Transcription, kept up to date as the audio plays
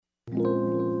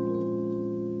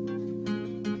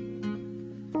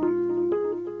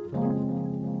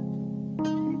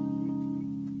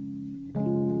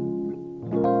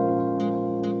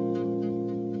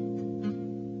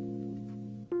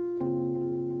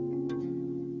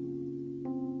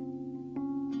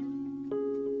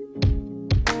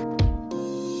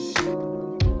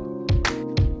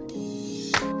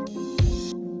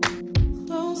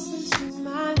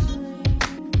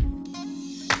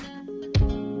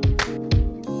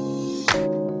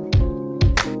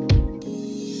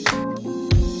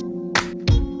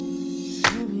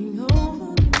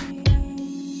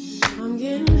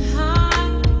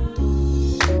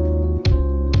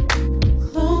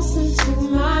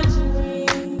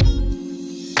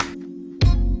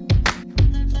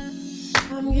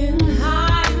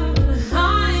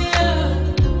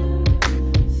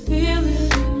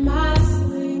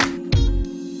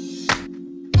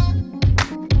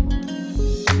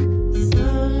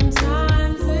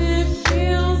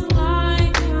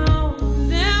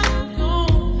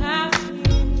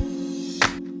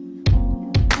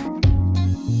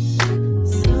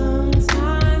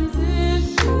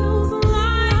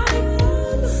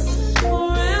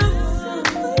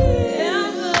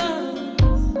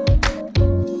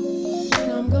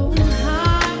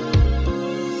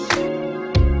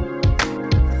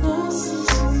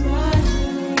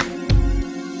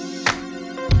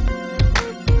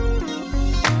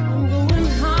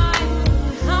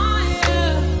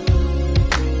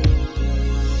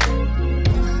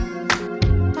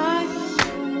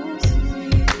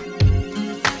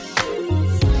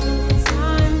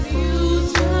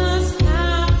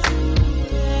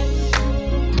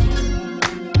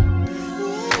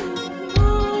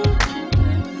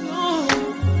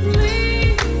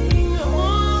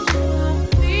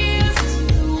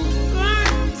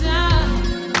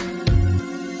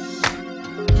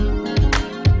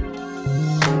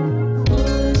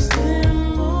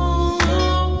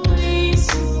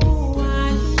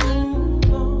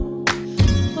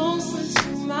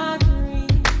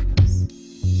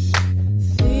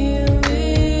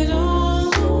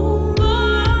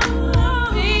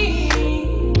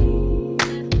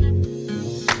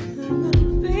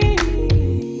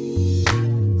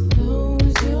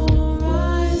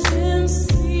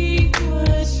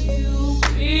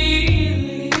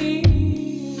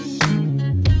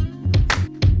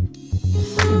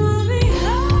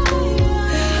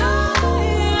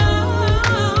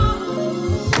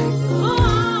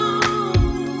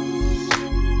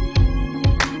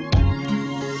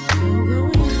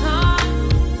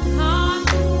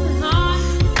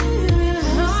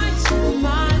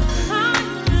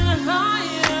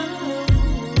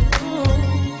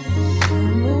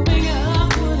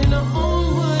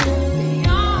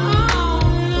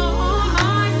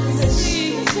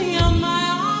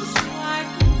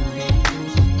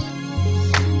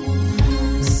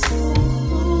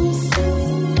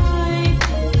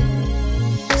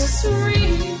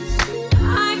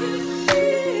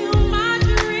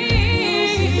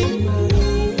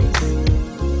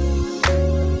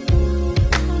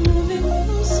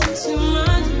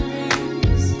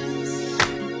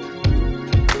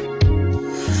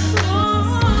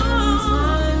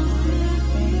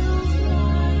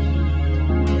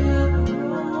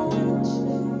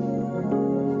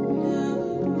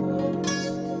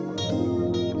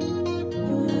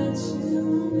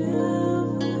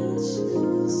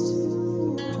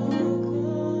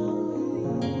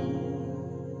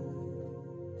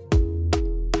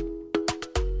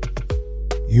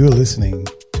You're listening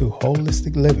to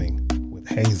Holistic Living with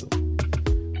Hazel,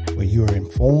 where you are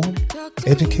informed,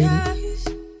 educated,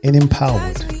 and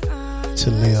empowered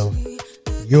to live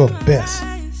your best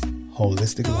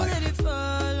holistic life.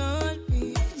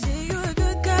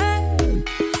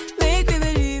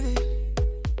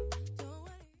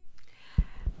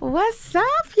 What's up,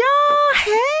 y'all?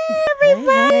 Hey,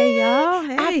 everybody. Hey, y'all.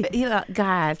 Hey.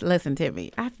 Guys, listen to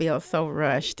me. I feel so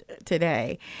rushed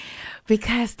today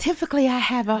because typically I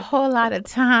have a whole lot of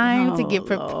time to get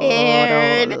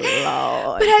prepared. Lord.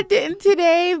 But I didn't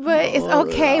today, but it's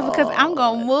okay because I'm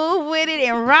going to move with it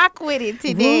and rock with it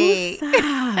today.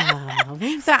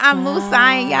 So I'm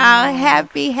Musa, y'all.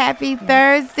 Happy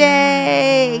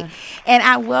Thursday. And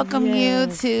I welcome you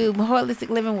to Holistic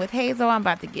Living with Hazel. I'm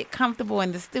about to get comfortable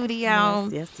in the studio.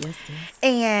 Yes.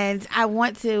 And I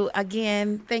want to,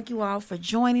 again, thank you all for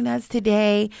joining us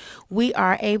today. We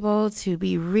are able to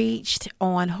be reached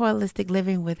on Holistic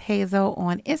Living with Hazel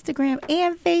on Instagram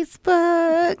and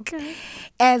Facebook,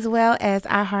 as well as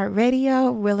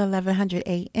iHeartRadio, Real 1100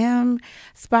 AM,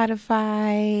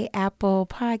 Spotify, Apple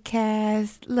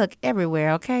Podcasts. Look,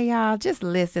 everywhere, okay, y'all? Just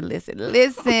listen.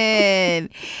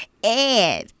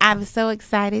 And I'm so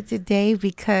excited today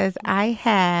because I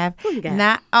have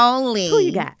not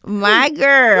only my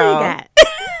girl.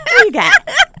 Who you got?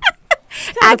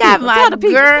 I got my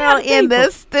girl in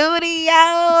the studio.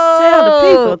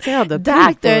 Tell the people.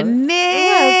 Dr.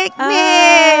 Nick.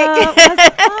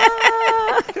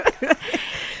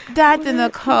 Dr.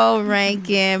 Nicole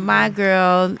Rankin, my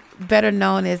girl, better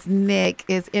known as Nick,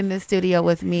 is in the studio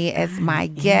with me as my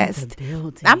guest.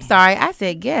 I'm sorry, I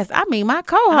said guest. I mean my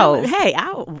co-host.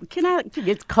 Can I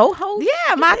get co-host?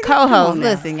 Yeah, my co-host.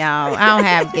 Listen, y'all, I don't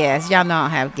have guests. Y'all know I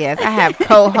don't have guests. I have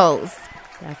co-hosts.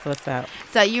 That's what's up.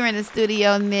 So you're in the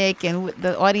studio, Nick, and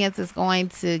the audience is going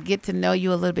to get to know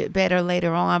you a little bit better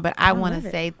later on. But I want to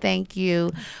say thank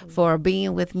you for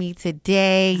being with me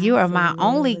today. You are my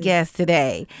only guest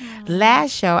today.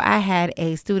 Last show, I had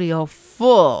a studio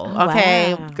full.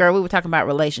 Okay, girl, we were talking about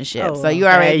relationships. So you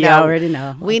already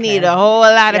know. We need a whole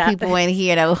lot of people in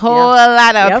here, and a whole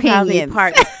lot of opinions.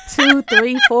 Part 2,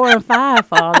 3, 4, and 5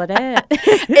 for all of that.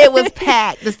 It was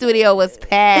packed. The studio was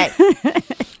packed.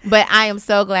 But I am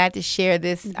so glad to share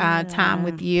this time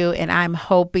with you, and I'm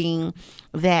hoping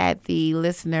that the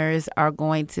listeners are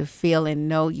going to feel and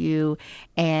know you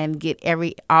and get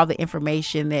all the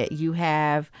information that you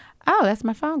have. Oh, that's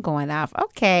my phone going off.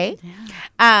 Okay.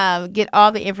 Get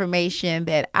all the information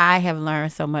that I have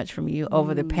learned so much from you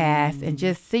over the past and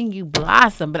just seeing you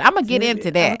blossom. But I'm going to get into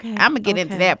that. I'm going to get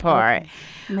into that part.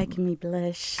 Making me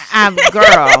blush.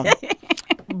 Girl.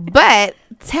 But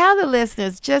tell the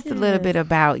listeners just a little bit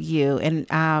about you and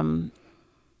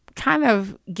kind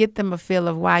of get them a feel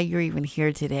of why you're even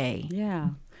here today. Yeah.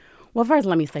 Well, first,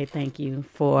 let me say thank you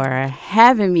for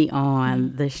having me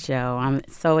on the show. I'm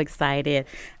so excited.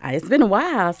 It's been a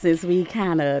while since we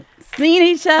kind of seen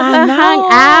each other, hung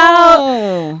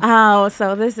out.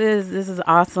 So this is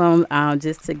awesome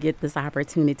just to get this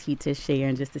opportunity to share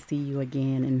and just to see you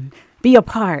again and be a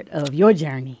part of your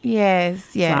journey. Yes.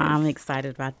 So I'm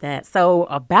excited about that. So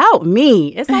about me,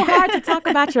 it's so hard to talk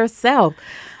about yourself.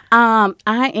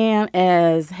 I am,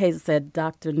 as Hazel said,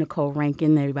 Dr. Nicole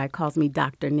Rankin. Everybody calls me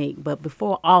Dr. Nick. But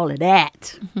before all of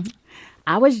that,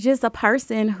 I was just a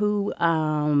person who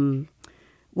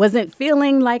wasn't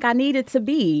feeling like I needed to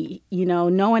be,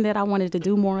 knowing that I wanted to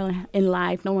do more in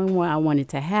life, knowing what I wanted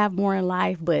to have more in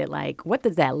life. But, what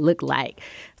does that look like?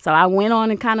 So I went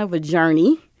on a kind of a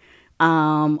journey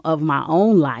of my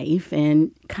own life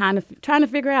and kind of trying to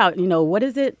figure out, what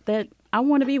is it that I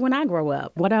want to be when I grow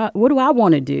up? What do I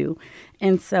want to do?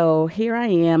 And so here I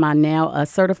am. I'm now a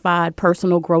certified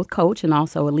personal growth coach and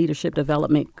also a leadership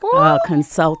development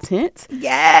consultant.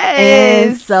 Yes.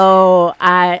 And so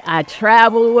I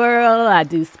travel the world. I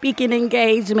do speaking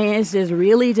engagements,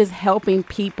 just helping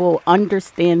people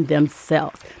understand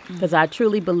themselves. Because I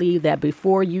truly believe that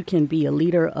before you can be a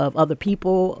leader of other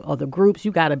people, other groups,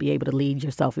 you got to be able to lead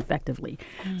yourself effectively.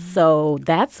 So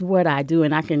that's what I do.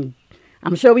 And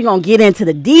I'm sure we're going to get into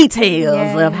the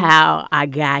details of how I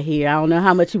got here. I don't know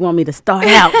how much you want me to start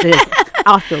out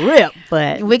off the rip,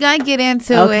 but we're going to get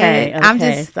into it. Okay. I'm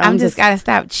just got to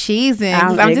stop cheesing.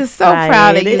 I'm just so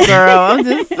proud of you, girl. I'm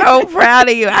just so proud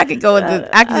of you. I could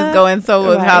just go in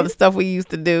with how the stuff we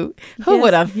used to do. Who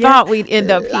would have thought we'd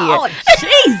end up here? Oh,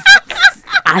 Jesus.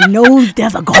 I know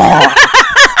there's a God.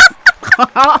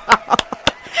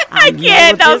 I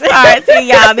can't. Don't start. See,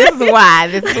 y'all, this is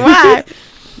why.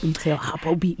 Until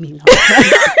Hoppo beat me.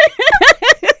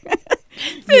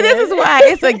 See, this is why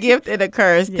it's a gift and a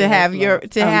curse to have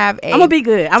I'm gonna be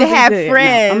good. I'm to have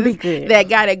friends I'm gonna be good. that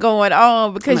got it going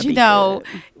on because you know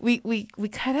good. we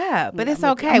cut up, but it's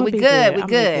okay. We good. We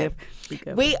good.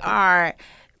 We are.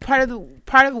 Part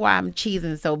of why I'm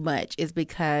cheesing so much is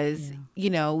because you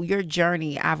know your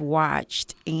journey I've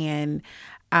watched, and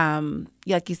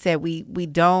like you said, we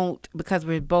don't, because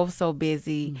we're both so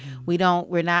busy. We're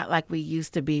not like we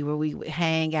used to be where we would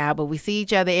hang out, but we see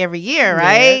each other every year,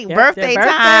 right? Birthday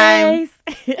time.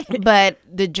 But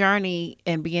the journey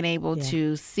and being able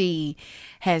to see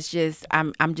has just,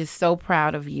 I'm just so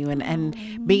proud of you,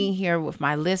 and being here with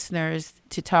my listeners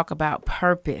to talk about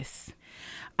purpose.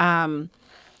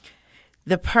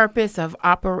 The purpose of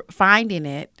finding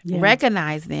it,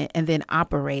 recognizing it, and then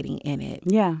operating in it.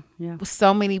 Yeah.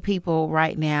 So many people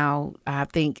right now, I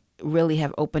think, really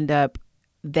have opened up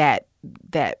that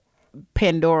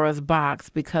Pandora's box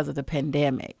because of the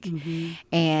pandemic.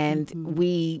 And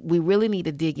we really need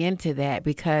to dig into that,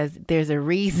 because there's a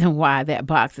reason why that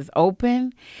box is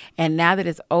open. And now that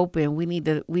it's open, we need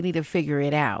to figure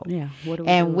it out. Yeah.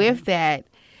 And with that,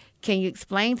 can you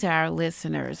explain to our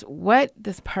listeners, what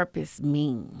does purpose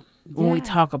mean when we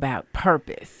talk about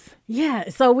purpose? Yeah.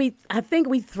 So I think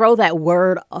we throw that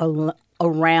word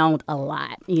around a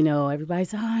lot. You know, everybody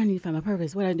says, I need to find my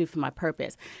purpose. What do I do for my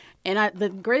purpose? And the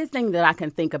greatest thing that I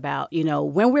can think about, you know,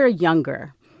 when we're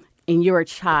younger and you're a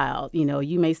child, you know,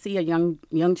 you may see a young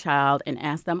child and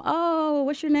ask them, oh,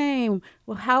 what's your name?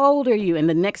 Well, how old are you? And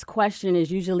the next question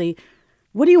is usually,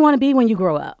 what do you want to be when you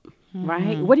grow up?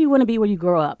 Right? What do you want to be when you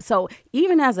grow up? So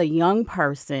even as a young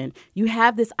person, you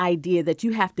have this idea that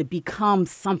you have to become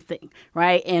something,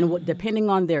 right? And depending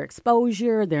on their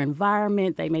exposure, their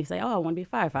environment, they may say, oh, I want to be a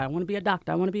firefighter. I want to be a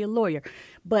doctor. I want to be a lawyer.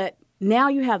 But now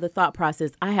you have the thought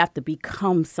process, I have to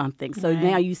become something. So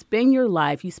now you spend your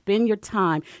life, you spend your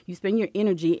time, you spend your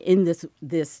energy in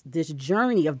this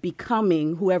journey of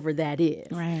becoming whoever that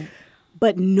is. Right.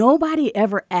 But nobody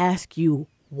ever asks you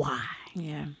why.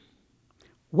 Yeah.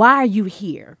 Why are you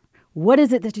here? What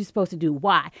is it that you're supposed to do?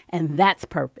 Why? And that's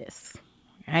purpose.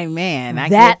 Amen. I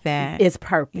get that. That is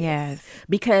purpose. Yes.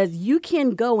 Because you can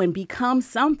go and become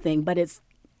something, but it's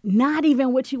not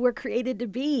even what you were created to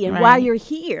be and why you're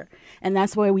here. And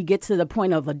that's where we get to the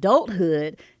point of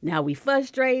adulthood. Now we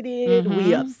frustrated,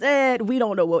 we upset, we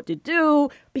don't know what to do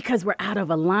because we're out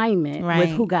of alignment with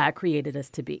who God created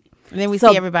us to be. And then we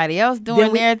see everybody else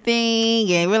doing their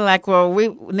thing, and we're like, well,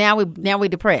 now we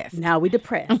depressed. Now we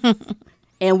depressed.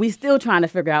 And we still trying to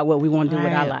figure out what we want to do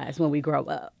with our lives when we grow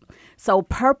up. So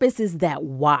purpose is that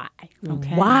why.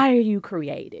 Okay. Why are you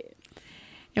created?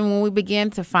 And when we begin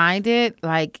to find it,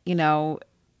 like, you know,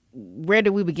 where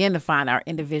do we begin to find our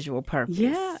individual purpose?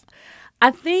 Yeah,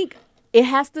 I think it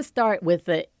has to start with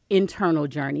the internal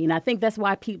journey. And I think that's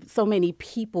why so many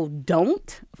people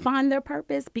don't find their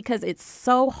purpose, because it's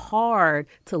so hard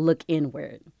to look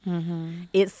inward.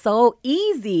 It's so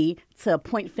easy to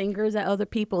point fingers at other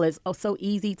people. It's so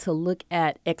easy to look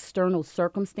at external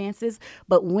circumstances.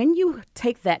 But when you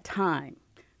take that time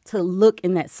to look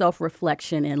in that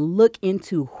self-reflection and look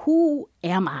into who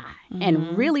am I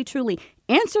and really, truly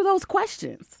answer those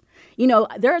questions. You know,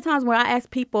 there are times where I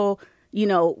ask people, you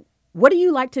know, what do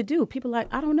you like to do? People are like,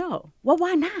 I don't know. Well,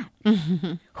 why not?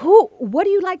 What do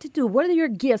you like to do? What are your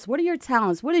gifts? What are your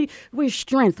talents? What are your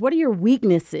strengths? What are your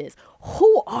weaknesses?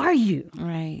 Who are you?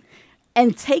 Right.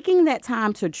 And taking that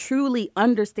time to truly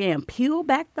understand, peel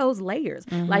back those layers.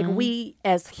 Like we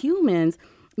as humans,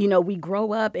 you know, we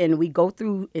grow up and we go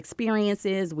through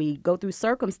experiences, we go through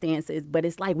circumstances, but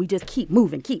it's like we just keep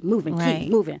moving.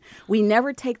 We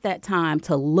never take that time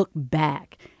to look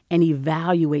back and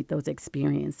evaluate those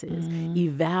experiences,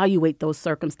 evaluate those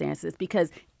circumstances, because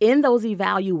in those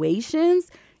evaluations,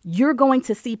 you're going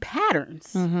to see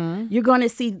patterns. You're going to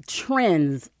see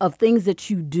trends of things that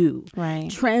you do,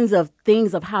 trends of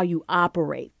things of how you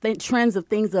operate, trends of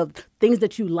things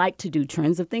that you like to do,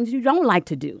 trends of things you don't like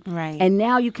to do. Right. And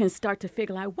now you can start to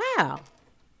figure out, wow,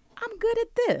 I'm good at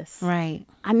this. Right.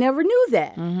 I never knew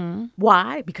that.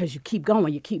 Why? Because you keep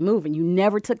going, you keep moving. You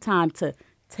never took time to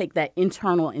take that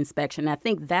internal inspection. I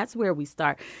think that's where we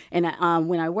start. And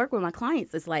when I work with my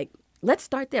clients, it's like, let's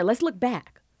start there. Let's look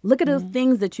back. Look at those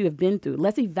things that you have been through.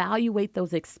 Let's evaluate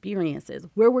those experiences.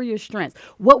 Where were your strengths?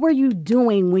 What were you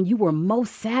doing when you were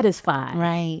most satisfied?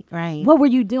 Right. What were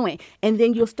you doing? And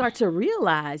then you'll start to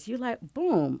realize, you're like,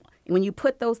 boom. When you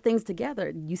put those things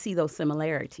together, you see those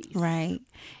similarities. Right.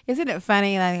 Isn't it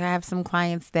funny? Like, I have some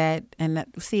clients that, and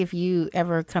see if you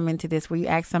ever come into this, where you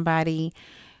ask somebody,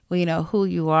 well, you know, who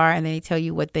you are, and then they tell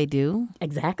you what they do.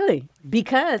 Exactly.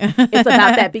 Because it's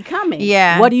about that becoming.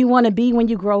 Yeah. What do you want to be when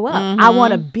you grow up? I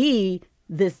want to be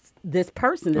this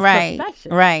person, this Right.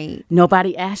 profession. Right.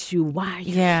 Nobody asks you why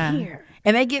you're Yeah. here.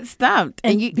 And they get stumped.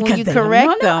 And when because you they don't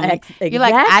correct know. them, you're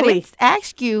like, I Exactly. didn't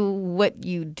ask you what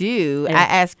you do. And- I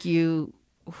ask you,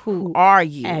 who are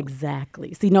you?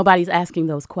 Exactly. See, nobody's asking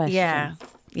those questions. Yeah.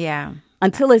 Yeah.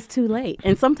 Until it's too late.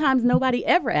 And sometimes nobody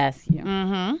ever asks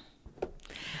you.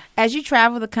 As you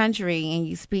travel the country and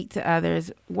you speak to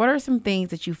others, what are some things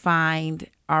that you find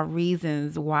are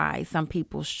reasons why some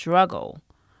people struggle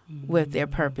with their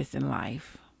purpose in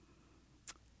life?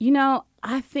 You know,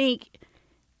 I think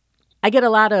I get a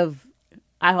lot of,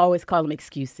 I always call them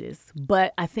excuses,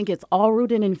 but I think it's all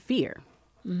rooted in fear.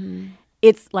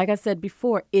 It's, like I said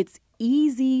before, it's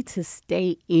easy to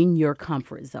stay in your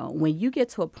comfort zone. When you get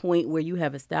to a point where you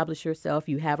have established yourself,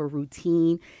 you have a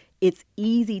routine, it's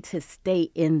easy to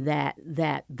stay in that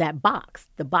box,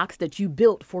 the box that you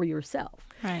built for yourself.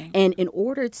 Right. And in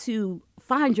order to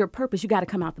find your purpose, you got to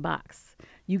come out the box.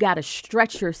 You got to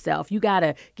stretch yourself. You got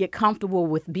to get comfortable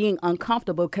with being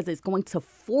uncomfortable because it's going to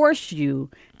force you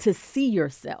to see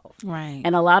yourself. Right.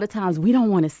 And a lot of times we don't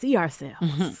want to see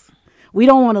ourselves. We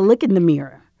don't want to look in the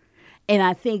mirror. And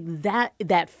I think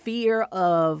that fear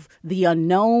of the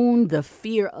unknown, the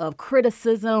fear of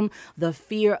criticism, the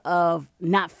fear of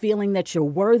not feeling that you're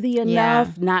worthy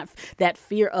enough, not that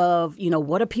fear of,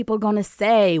 what are people going to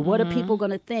say? What are people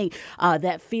going to think?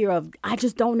 That fear of, I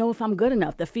just don't know if I'm good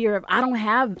enough. The fear of, I don't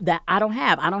have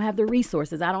the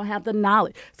resources. I don't have the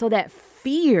knowledge. So that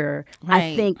fear,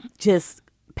 I think, just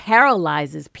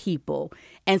paralyzes people.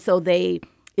 And so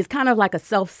it's kind of like a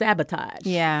self-sabotage.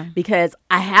 Yeah. Because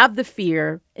I have the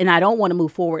fear and I don't want to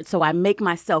move forward. So I make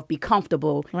myself be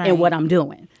comfortable in what I'm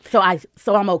doing. So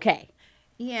I'm okay.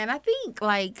 Yeah. And I think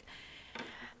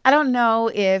I don't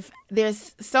know if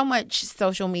there's so much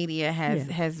social media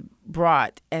has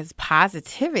brought as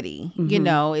positivity.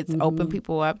 It's opened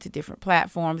people up to different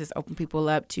platforms. It's opened people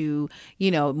up to,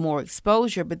 more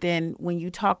exposure. But then when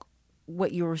you talk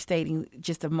what you were stating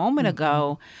just a moment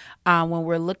ago, when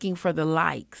we're looking for the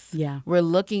likes, we're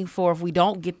looking for, if we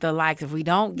don't get the likes, if we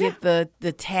don't get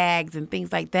the tags and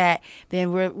things like that,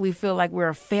 then we feel like we're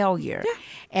a failure.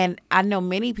 And I know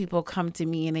many people come to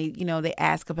me and they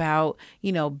ask about,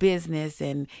 business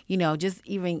and, just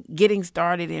even getting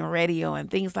started in radio and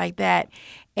things like that.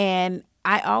 And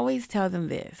I always tell them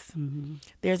this.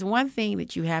 There's one thing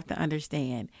that you have to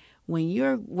understand. When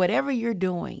whatever you're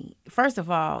doing, first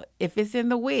of all, if it's in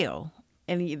the will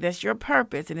and that's your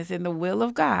purpose and it's in the will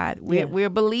of God, we're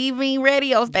believing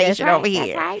radio station over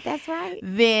here. That's right.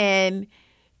 Then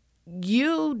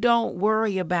you don't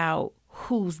worry about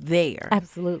who's there.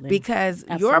 Absolutely. Because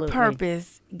your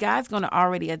purpose, God's going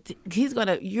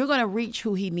to you're going to reach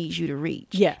who he needs you to reach.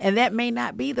 Yes. And that may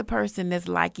not be the person that's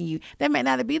liking you. That may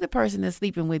not be the person that's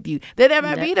sleeping with you. That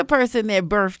might be the person that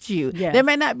birthed you. Yes. That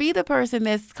may not be the person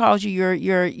that's called you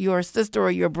your sister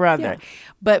or your brother. Yeah.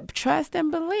 But trust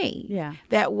and believe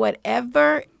that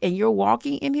whatever, and you're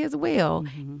walking in his will,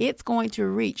 it's going to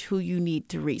reach who you need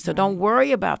to reach. So don't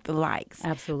worry about the likes.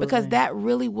 Absolutely. Because that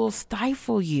really will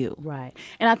stifle you. Right.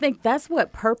 And I think that's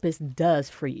what purpose does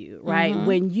for you, right?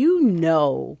 When you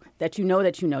know that you know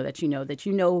that you know that you know that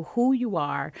you know who you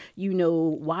are, you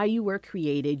know why you were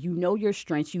created, you know your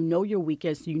strengths, you know your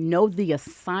weaknesses, you know the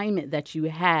assignment that you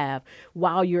have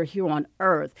while you're here on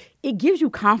earth. It gives you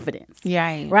confidence.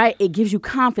 Right? It gives you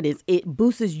confidence. It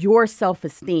boosts your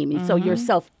self-esteem. And so your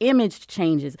self-image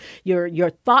changes. Your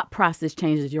thought process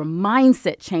changes. Your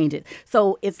mindset changes.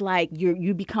 So it's like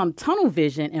you become tunnel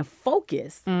vision and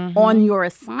focused on your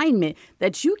assignment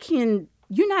that you're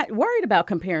not worried about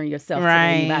comparing yourself to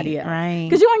anybody else. Right.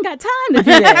 Because you ain't got time to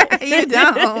do that. You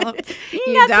don't. You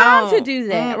ain't got time to do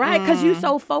that, right? Because you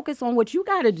so focused on what you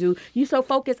got to do. You so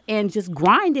focused and just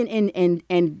grinding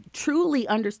and truly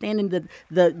understanding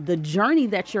the journey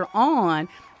that you're on,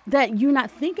 that you're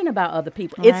not thinking about other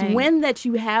people. Right. It's when that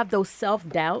you have those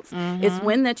self-doubts. It's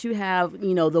when that you have,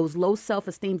 those low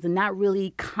self-esteems and not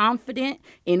really confident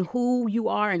in who you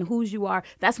are and whose you are.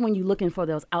 That's when you're looking for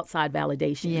those outside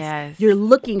validations. Yes. You're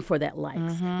looking for that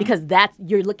likes because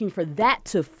you're looking for that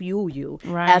to fuel you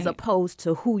as opposed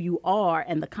to who you are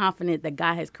and the confidence that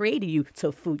God has created you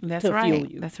to fuel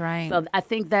you. That's right. So I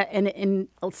think that, and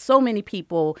so many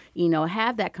people,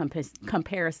 have that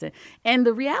comparison. And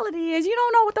the reality is, you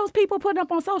don't know what those people putting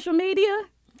up on social media.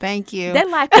 Thank you. Their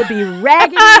life could be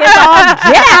raggedy as all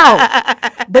get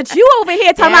out. But you over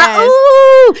here talking about,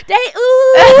 ooh,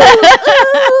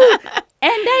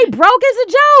 and they broke as a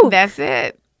joke. That's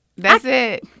it.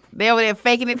 It. They over there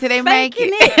faking it till they make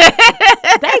it.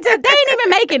 They ain't even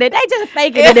making it. They just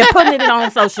faking it and putting it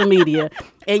on social media.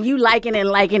 And you liking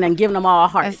and giving them all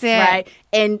hearts, right?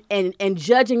 And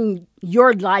judging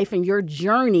your life and your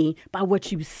journey by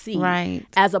what you see, right?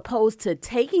 As opposed to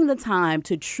taking the time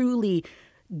to truly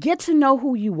get to know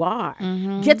who you are,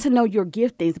 get to know your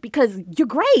giftings, because you're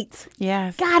great.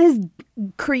 Yes, God has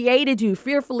created you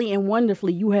fearfully and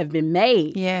wonderfully. You have been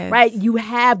made, yes, right? You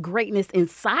have greatness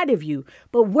inside of you,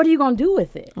 but what are you going to do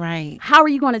with it? Right. How are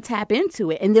you going to tap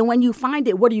into it? And then when you find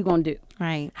it, what are you going to do?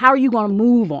 Right. How are you going to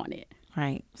move on it?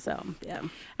 Right. So, yeah.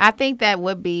 I think that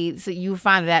would be, so you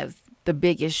find that's the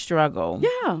biggest struggle.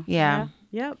 Yeah.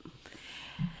 Yep.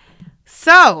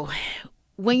 So,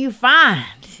 when you find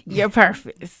your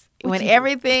purpose, when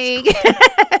everything,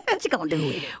 what you going to do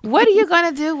with it? What are you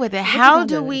going to do with it? How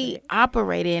do we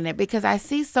operate in it? Because I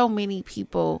see so many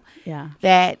people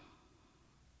that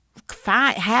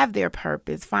have their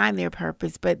purpose, find their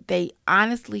purpose, but they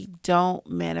honestly don't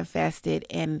manifest it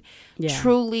and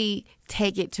truly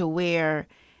take it to where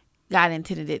God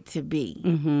intended it to be.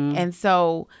 And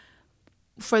so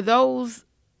for those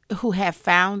who have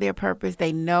found their purpose,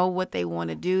 they know what they want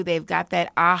to do, they've got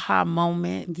that aha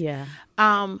moment. Yeah.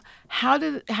 How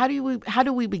do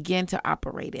we begin to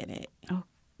operate in it? Oh,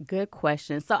 good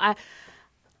question. So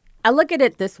I look at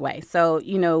it this way. So,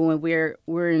 when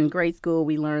we're in grade school,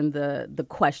 we learn the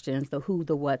questions, the who,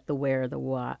 the what, the where, the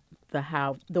what, the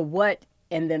how, the what,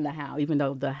 and then the how, even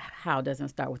though the how doesn't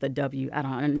start with a W.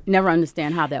 I never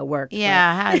understand how that works.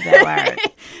 Yeah, how does that work?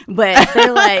 But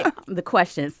they're like the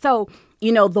questions. So,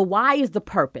 the why is the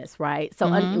purpose, right? So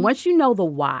once you know the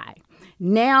why,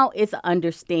 now it's an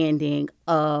understanding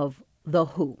of the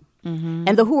who.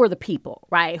 And the who are the people,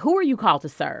 right? Who are you called to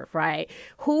serve, right?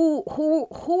 Who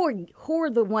are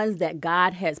the ones that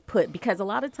God has put? Because a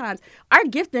lot of times our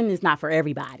gifting is not for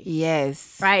everybody.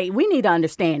 Yes. Right? We need to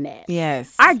understand that.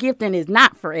 Yes. Our gifting is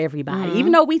not for everybody.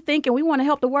 Even though we think and we want to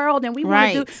help the world and we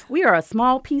want to do, we are a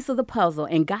small piece of the puzzle,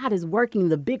 and God is working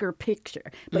the bigger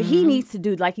picture. But he needs to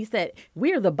do, like he said,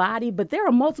 we are the body, but there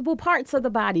are multiple parts of the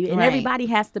body, and everybody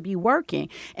has to be working.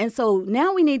 And so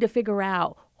now we need to figure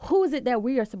out, who is it that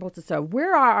we are supposed to serve?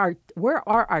 Where are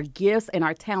our gifts and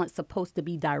our talents supposed to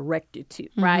be directed to,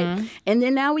 right? And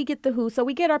then now we get the who, so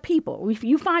we get our people.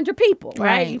 You find your people,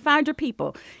 right? You find your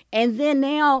people. And then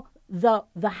now the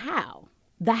how.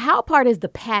 The how part is the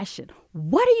passion.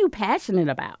 What are you passionate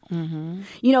about?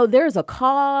 There's a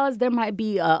cause. There might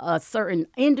be a certain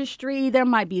industry. There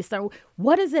might be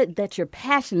what is it that you're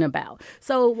passionate about?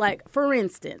 So, like, for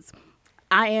instance,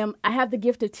 I have the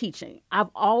gift of teaching. I've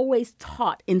always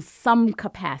taught in some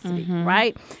capacity,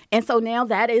 right? And so now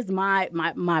that is my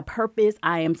purpose.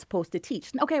 I am supposed to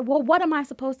teach. Okay, well, what am I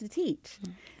supposed to teach?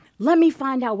 Let me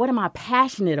find out, what am I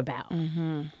passionate about,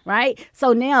 right?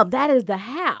 So now that is the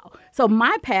how. So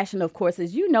my passion, of course,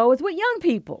 as you know, is with young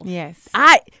people. Yes.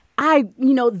 The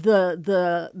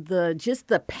just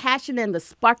the passion and the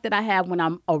spark that I have when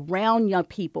I'm around young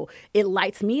people, it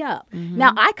lights me up.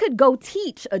 Now, I could go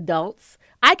teach adults.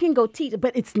 I can go teach,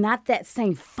 but it's not that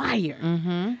same fire.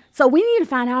 So we need to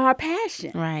find out our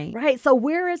passion. Right. So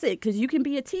where is it? Because you can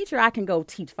be a teacher. I can go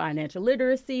teach financial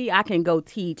literacy. I can go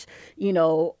teach,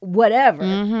 whatever.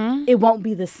 It won't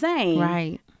be the same.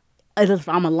 Right. If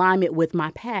I'm alignment with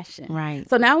my passion. Right.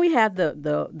 So now we have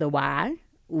the why.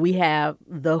 We have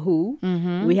the who.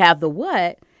 We have the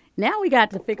what. Now we got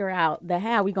to figure out the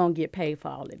how we going to get paid for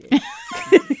all of this.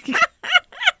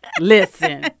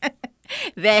 Listen.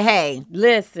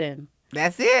 Listen.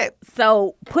 That's it.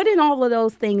 So putting all of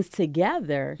those things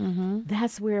together,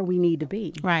 that's where we need to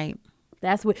be. Right.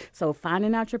 So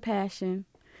finding out your passion,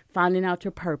 finding out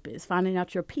your purpose, finding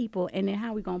out your people, and then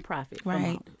how we going to profit from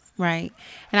all this. Right.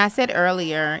 And I said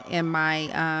earlier in my,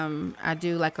 I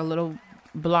do like a little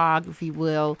blog, if you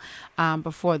will,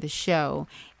 before the show.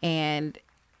 And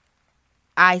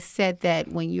I said that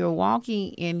when you're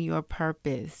walking in your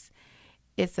purpose,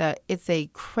 it's a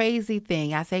crazy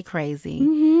thing. I say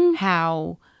crazy,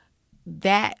 how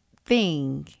that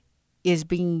thing is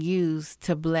being used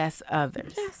to bless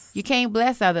others. Yes. You can't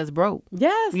bless others broke.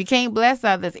 Yes. You can't bless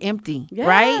others empty,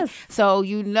 right? So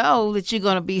you know that you're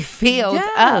going to be filled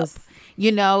up.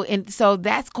 And so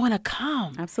that's going to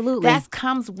come. Absolutely. That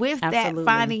comes with that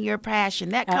finding your passion.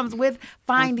 That comes with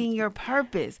finding your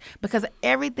purpose. Because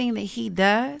everything that he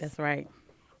does, that's right,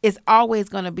 is always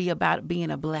going to be about being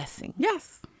a blessing.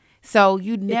 Yes. So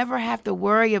you never have to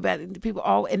worry about it.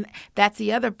 People and that's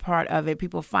the other part of it.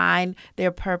 People find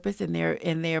their purpose in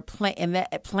their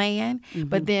plan,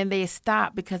 but then they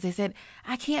stop because they said,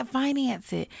 I can't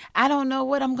finance it. I don't know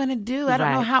what I'm going to do. I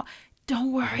don't know how.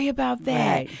 don't worry about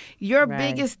that. Right. Your Right.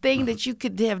 biggest thing that you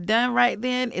could have done right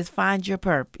then is find your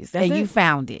purpose. That's and it. you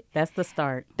found it. That's the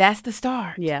start. That's the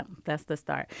start. Yeah, that's the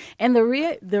start. And the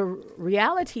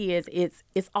reality is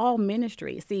it's all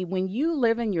ministry. See, when you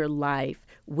live in your life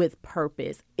with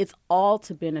purpose, it's all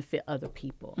to benefit other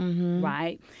people,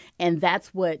 right? And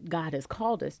that's what God has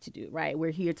called us to do, right?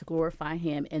 We're here to glorify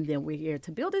him, and then we're here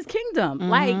to build his kingdom.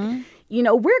 Like,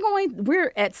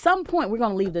 we're at some point we're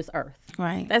going to leave this earth.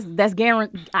 Right. That's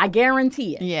guaranteed. I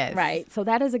guarantee it. Yes. Right. So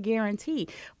that is a guarantee.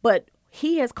 But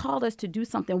he has called us to do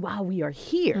something while we are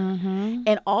here.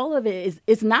 And all of it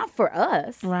it's not for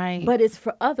us, Right. but it's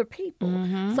for other people.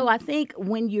 So I think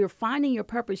when you're finding your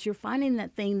purpose, you're finding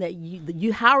that thing that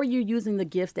you how are you using the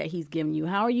gifts that he's given you?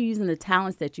 How are you using the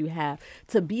talents that you have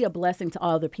to be a blessing to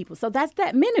other people? So that's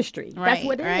that ministry. That's Right,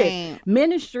 what it is. right.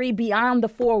 Ministry beyond the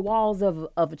four walls of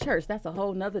a church. That's a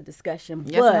whole nother discussion.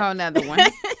 That's a whole nother one.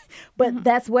 But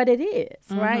that's what it is,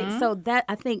 right? So that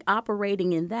I think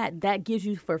operating in that gives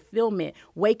you fulfillment,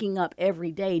 waking up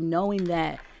every day knowing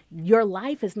that your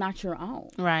life is not your own.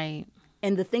 Right.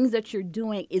 And the things that you're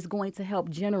doing is going to help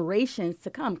generations to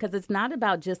come, because it's not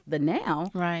about just the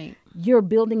now. Right. You're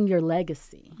building your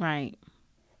legacy. Right.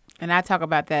 And I talk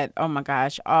about that, oh my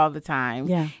gosh, all the time.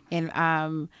 Yeah. And,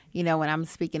 when I'm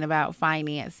speaking about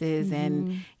finances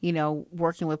and,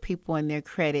 working with people and their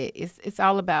credit, it's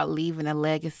all about leaving a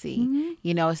legacy.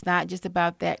 It's not just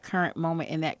about that current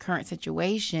moment and that current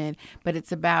situation, but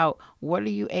it's about what are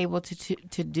you able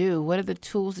to do? What are the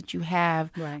tools that you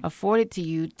have Right. afforded to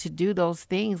you to do those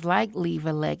things like leave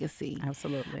a legacy?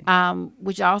 Absolutely.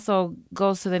 Which also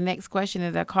goes to the next question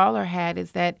that the caller had,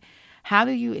 is that how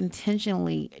do you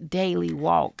intentionally daily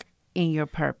walk in your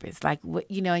purpose? Like,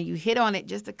 you hit on it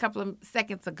just a couple of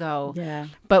seconds ago. Yeah.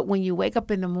 But when you wake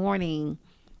up in the morning,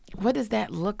 what does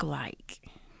that look like?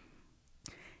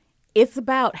 It's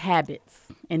about habits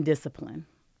and discipline,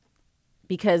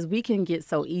 because we can get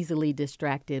so easily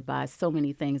distracted by so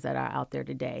many things that are out there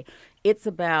today. It's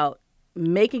about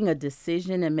making a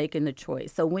decision and making the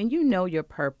choice. So when you know your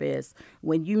purpose,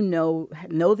 when you know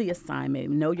the assignment,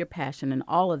 know your passion and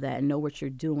all of that, and know what you're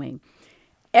doing,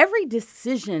 every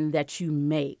decision that you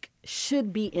make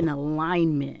should be in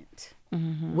alignment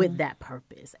with that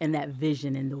purpose and that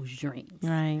vision and those dreams.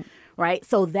 Right. Right.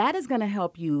 So that is going to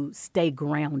help you stay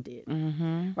grounded.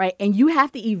 Right. And you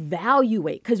have to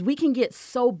evaluate, because we can get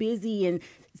so busy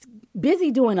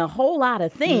doing a whole lot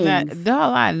of things. A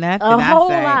whole lot of nothing. A whole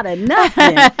lot of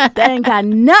nothing that ain't got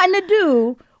nothing to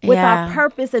do with Yeah. our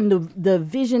purpose and the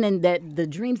vision and that the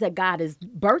dreams that God has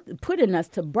put in us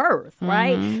to birth,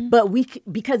 right? But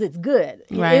because it's good.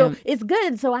 Right. It's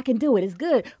good, so I can do it. It's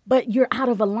good, but you're out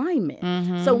of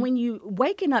alignment. So when you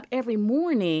waking up every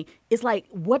morning, it's like,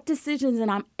 what decisions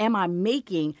am I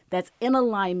making that's in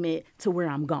alignment to where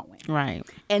I'm going? Right.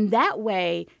 And that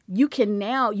way you can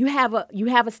now you have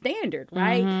a standard,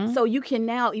 right? So you can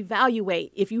now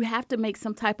evaluate if you have to make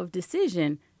some type of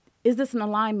decision, is this in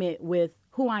alignment with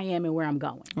who I am and where I'm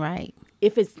going? Right.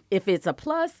 If it's a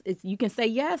plus, you can say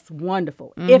yes,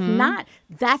 wonderful. If not,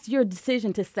 that's your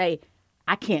decision to say,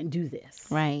 I can't do this.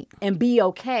 Right. And be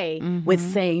okay with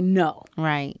saying no.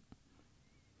 Right.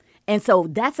 And so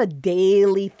that's a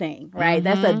daily thing, right?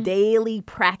 That's a daily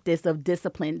practice of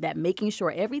discipline, that making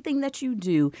sure everything that you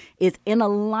do is in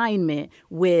alignment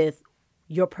with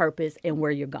your purpose and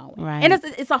where you're going. Right. And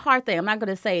it's a hard thing. I'm not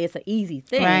going to say it's an easy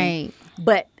thing, Right.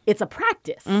 but it's a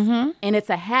practice and it's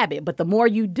a habit. But the more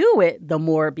you do it, the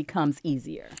more it becomes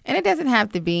easier. And it doesn't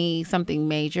have to be something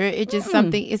major. It's just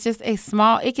it's just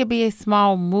it could be a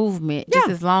small movement, just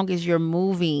as long as you're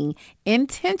moving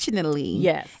intentionally.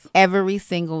 Yes. Every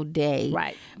single day.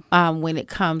 Right. When it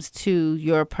comes to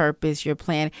your purpose, your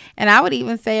plan. And I would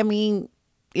even say,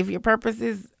 if your purpose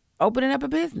is opening up a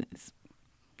business,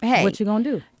 hey, What you going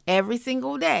to do? every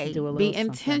single day, Do a little be something.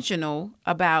 intentional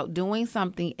about doing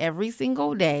something every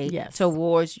single day Yes.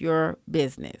 towards your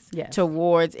business. Yes.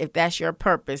 Towards, if that's your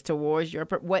purpose, towards your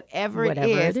whatever it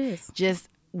is, just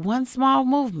one small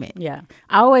movement. Yeah.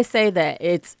 I always say that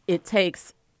it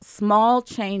takes small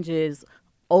changes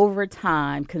over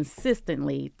time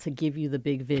consistently to give you the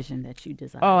big vision that you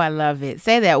desire. Oh, I love it.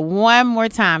 Say that one more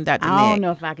time, Dr. Nick. I don't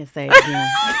know if I can say it again.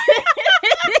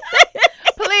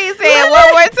 Please say it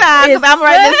one more time, because I'm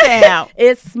writing this down.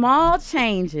 It's small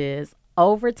changes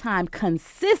over time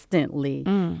consistently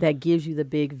that gives you the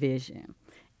big vision.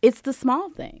 It's the small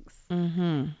things,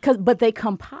 but they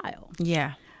compile.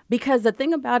 Yeah. Because the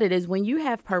thing about it is, when you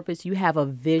have purpose, you have a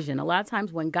vision. A lot of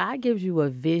times when God gives you a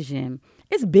vision,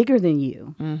 it's bigger than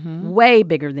you, way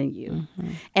bigger than you.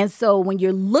 And so when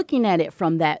you're looking at it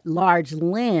from that large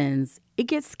lens, it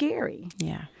gets scary.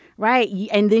 Yeah. right?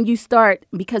 And then you start,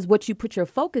 because what you put your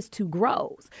focus to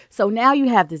grows. So now you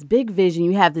have this big vision,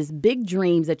 you have this big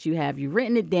dreams that you have, you've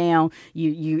written it down,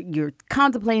 you're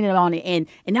contemplating on it, and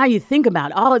now you think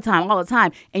about it all the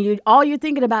time, and all you're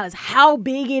thinking about is how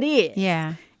big it is.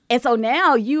 Yeah. And so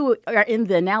now you are in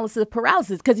the analysis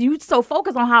paralysis because you're so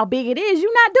focused on how big it is,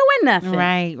 you're not doing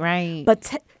nothing. Right. But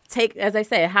take, as I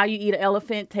said, how you eat an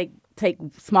elephant, take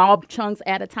small chunks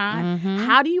at a time.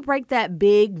 How do you break that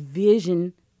big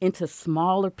vision into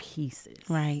smaller pieces?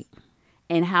 Right.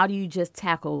 And how do you just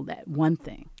tackle that one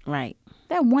thing? Right.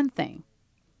 That one thing.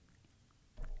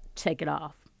 Check it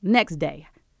off. Next day,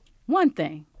 one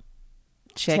thing.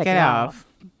 Check it off.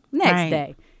 Next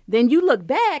day. Then you look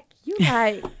back, you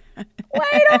like,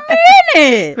 wait a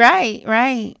minute.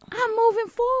 Right. I'm moving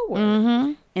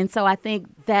forward. And so I think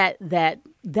that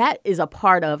is a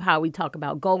part of how we talk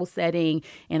about goal setting.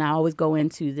 And I always go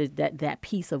into that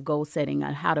piece of goal setting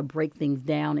on how to break things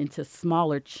down into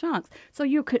smaller chunks. So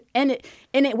you could,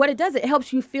 what it does, it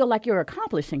helps you feel like you're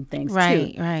accomplishing things too.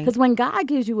 Right. Because when God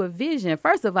gives you a vision,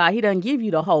 first of all, he doesn't give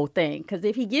you the whole thing. Because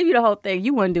if he give you the whole thing,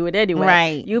 you wouldn't do it anyway.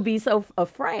 Right. You'll be so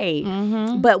afraid.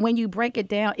 But when you break it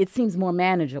down, it seems more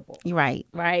manageable. Right.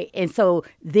 And so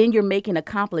then you're making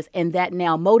accomplish, and that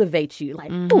now motivates you.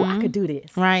 Like, ooh, I could do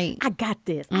this. Right. I got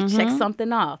this. I checked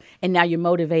something off. And now you're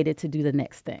motivated to do the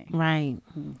next thing. Right.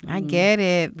 I get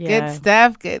it. Yeah.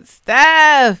 Good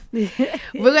stuff. We're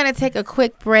going to take a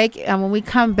quick break. And when we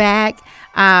come back,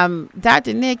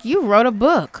 Dr. Nick, you wrote a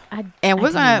book.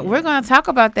 We're going to talk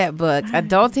about that book,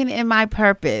 Adulting in My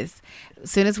Purpose,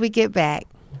 as soon as we get back.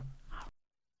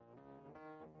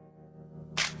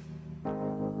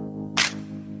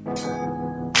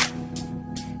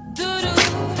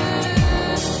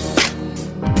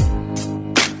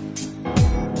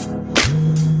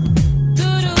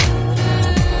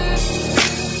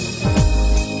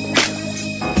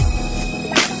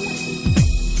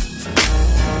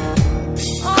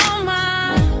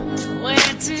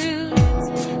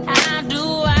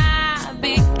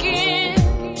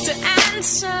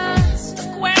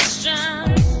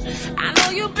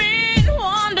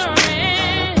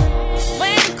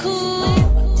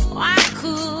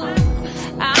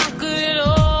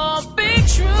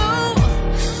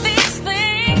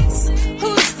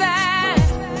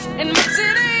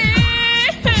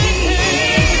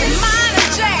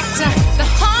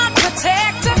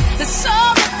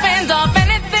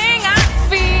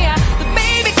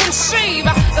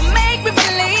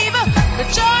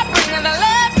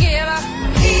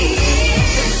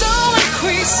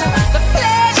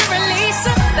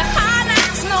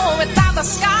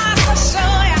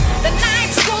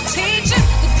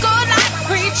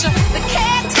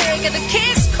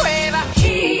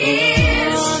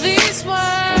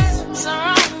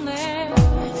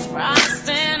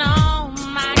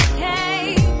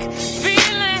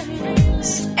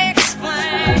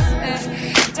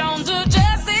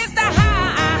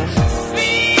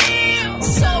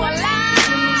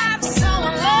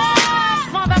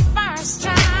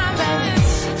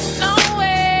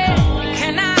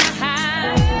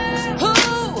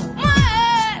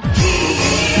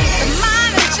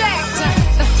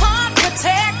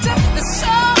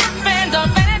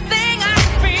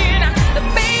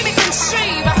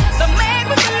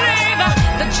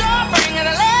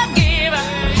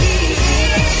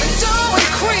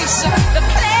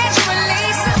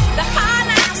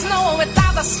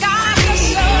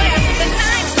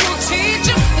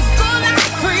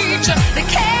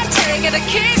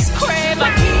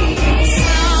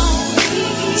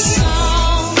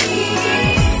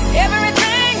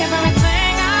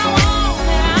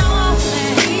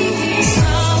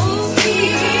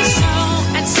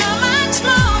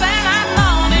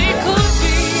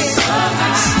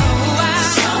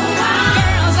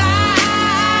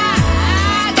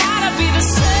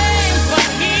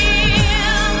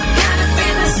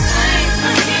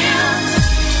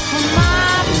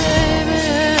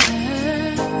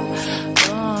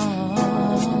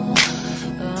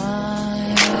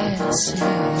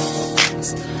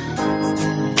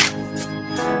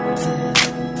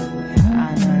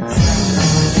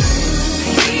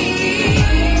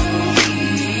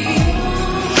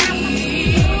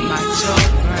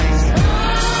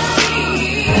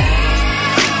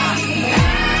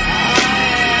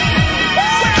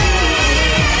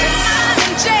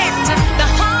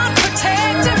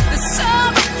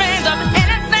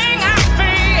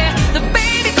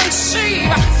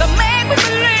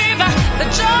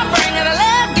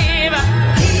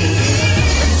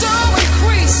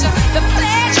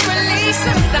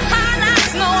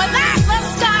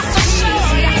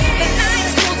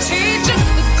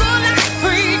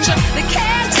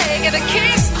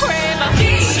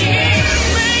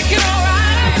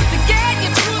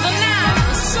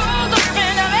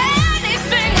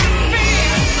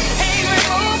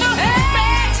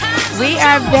 We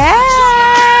are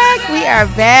back. We are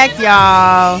back,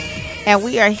 y'all. And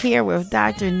we are here with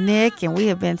Dr. Nick, and we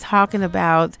have been talking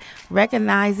about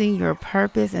recognizing your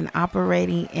purpose and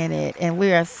operating in it. And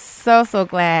we are so, so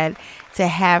glad to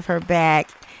have her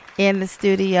back in the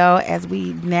studio as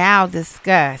we now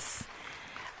discuss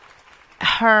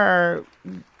her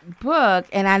book.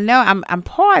 And I know I'm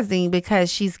pausing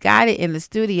because she's got it in the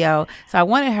studio. So I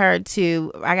wanted her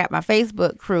to, I got my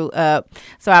Facebook crew up.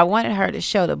 So I wanted her to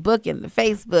show the book in the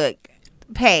Facebook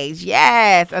page.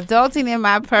 Yes, Adulting in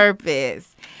My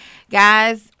Purpose.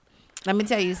 Guys, let me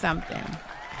tell you something.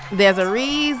 There's a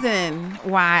reason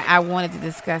why I wanted to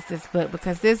discuss this book,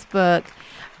 because this book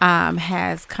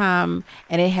has come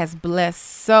and it has blessed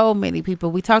so many people.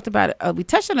 We talked about it, we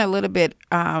touched on it a little bit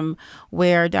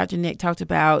where Dr. Nick talked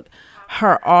about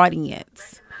her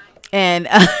audience and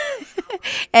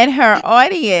and her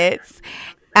audience.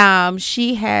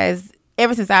 She has,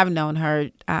 ever since I've known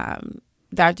her,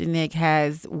 Dr. Nick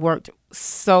has worked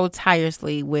so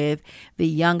tirelessly with the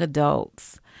young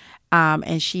adults.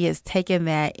 And she has taken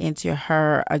that into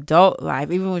her adult life.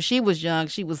 Even when she was young,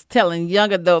 she was telling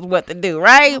young adults what to do,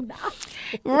 right?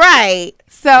 Right.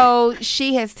 So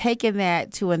she has taken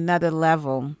that to another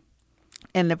level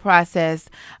in the process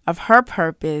of her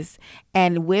purpose.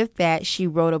 And with that, she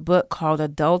wrote a book called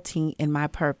Adulting in My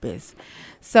Purpose.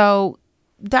 So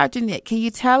Dr. Nick, can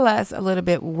you tell us a little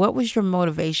bit, what was your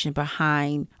motivation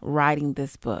behind writing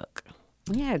this book?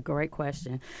 Yeah, great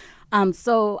question.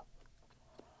 So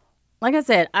like I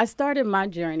said, I started my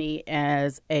journey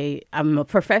as I'm a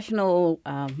professional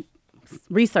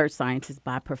research scientist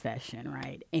by profession,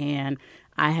 right? And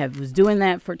I was doing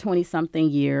that for 20-something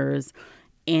years.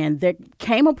 And there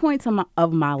came a point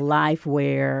of my life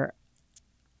where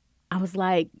I was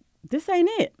like, this ain't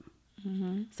it.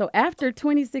 Mm-hmm. So after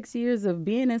 26 years of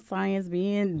being in science,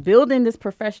 building this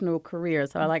professional career.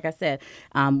 So like I said,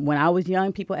 when I was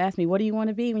young, people asked me, what do you want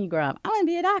to be when you grow up? I want to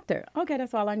be a doctor. Okay,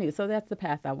 that's all I knew. So that's the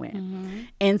path I went. Mm-hmm.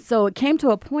 And so it came to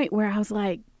a point where I was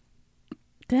like,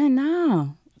 then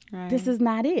no, this is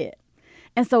not it.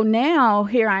 And so now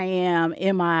here I am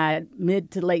in my mid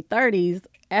to late 30s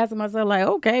asking myself like,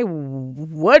 okay,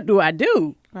 what do I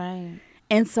do? Right.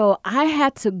 And so I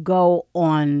had to go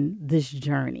on this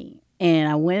journey. And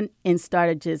I went and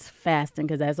started just fasting,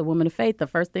 because as a woman of faith, the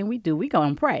first thing we do, we go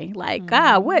and pray. Like,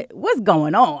 God, what's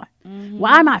going on? Mm-hmm.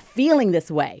 Why am I feeling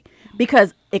this way?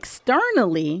 Because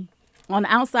externally, on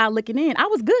the outside looking in, I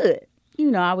was good. You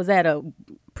know, I was at a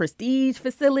prestige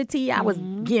facility. I was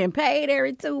getting paid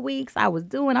every 2 weeks. I was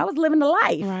living the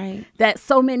life that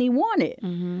so many wanted.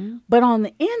 Mm-hmm. But on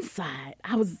the inside,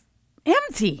 I was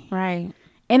empty. Right.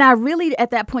 And I really,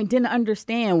 at that point, didn't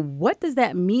understand, what does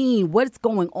that mean? What's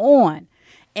going on?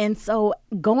 And so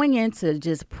going into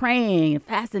just praying and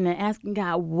fasting and asking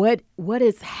God, what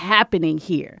is happening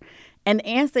here? And the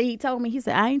answer he told me, he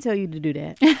said, I ain't tell you to do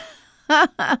that.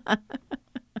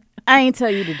 I ain't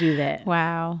tell you to do that.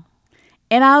 Wow.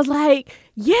 And I was like,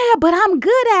 yeah, but I'm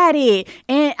good at it.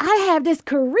 And I have this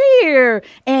career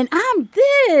and I'm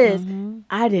this. Mm-hmm.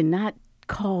 I did not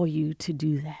call you to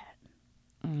do that.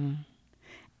 Mm.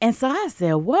 And so I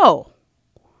said, whoa,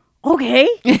 okay,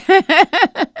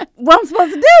 what I'm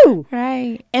supposed to do?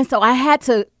 Right. And so I had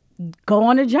to go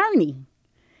on a journey.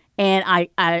 And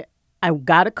I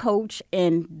got a coach,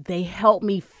 and they helped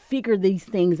me figure these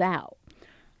things out.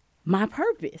 My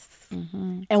purpose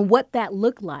and what that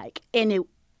looked like. And it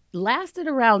lasted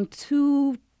around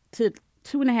 2 to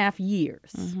 2.5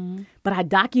 years. Mm-hmm. But I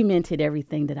documented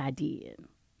everything that I did.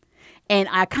 And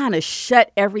I kind of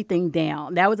shut everything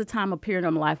down. That was a period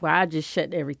of my life where I just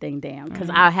shut everything down because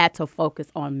I had to focus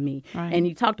on me. Right. And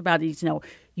you talked about these,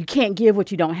 you can't give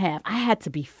what you don't have. I had to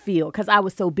be filled because I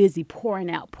was so busy pouring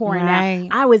out.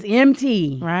 I was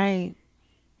empty. Right.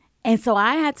 And so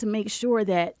I had to make sure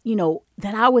that,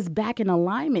 that I was back in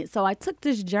alignment. So I took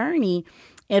this journey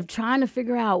of trying to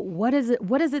figure out what is it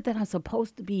that I'm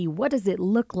supposed to be? What does it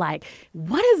look like?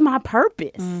 What is my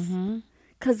purpose?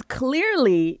 Because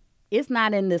clearly it's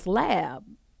not in this lab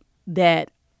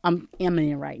that I'm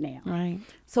in right now. Right.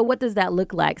 So what does that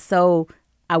look like? So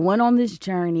I went on this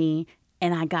journey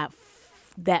and I got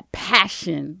that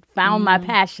passion, found my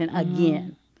passion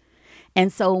again.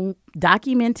 And so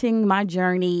documenting my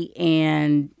journey,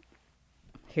 and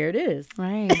here it is.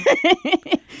 Right.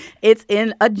 It's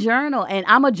in a journal, and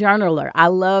I'm a journaler. I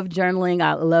love journaling.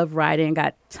 I love writing.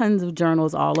 Got tons of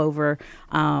journals all over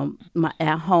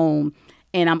at home.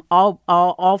 And I'm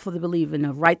all for the believing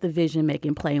of write the vision,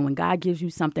 making play. And when God gives you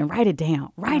something, write it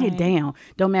down. Write it down.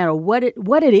 Don't matter what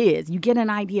it is. You get an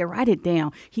idea, write it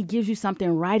down. He gives you something,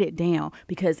 write it down.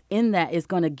 Because in that it's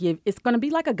gonna be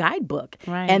like a guidebook.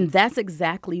 Right. And that's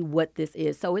exactly what this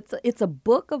is. So it's a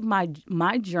book of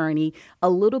my journey, a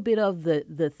little bit of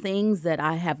the things that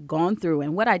I have gone through.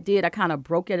 And what I did, I kind of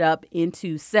broke it up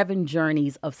into 7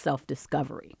 journeys of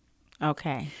self-discovery.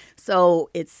 Okay. So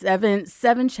it's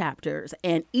seven chapters,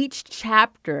 and each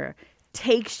chapter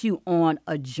takes you on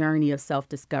a journey of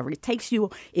self-discovery.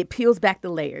 It peels back the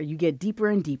layer. You get deeper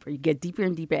and deeper. You get deeper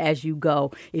and deeper as you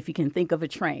go. If you can think of a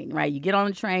train, right? You get on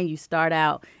a train, you start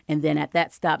out, and then at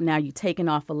that stop, now you're taking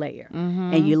off a layer,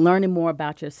 and you're learning more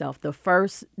about yourself. The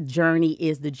first journey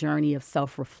is the journey of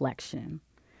self-reflection.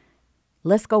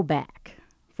 Let's go back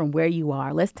from where you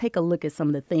are. Let's take a look at some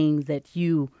of the things that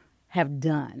you have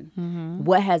done.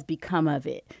 What has become of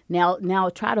it? Now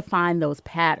try to find those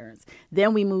patterns.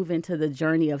 Then we move into the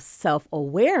journey of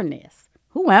self-awareness.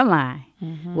 Who am I?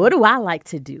 What do I like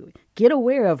to do? Get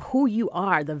aware of who you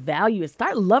are, the value.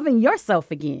 Start loving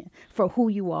yourself again for who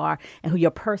you are and who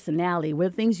your personality,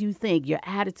 what things you think, your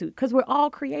attitude, because we're all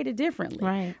created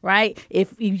differently. Right?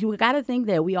 If you got to think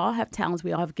that we all have talents,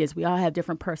 we all have gifts, we all have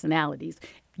different personalities.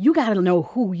 You got to know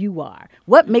who you are.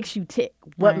 What makes you tick?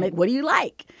 What do you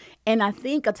like? And I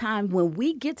think a time when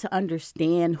we get to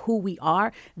understand who we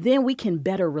are, then we can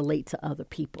better relate to other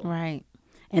people. Right.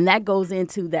 And that goes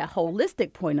into that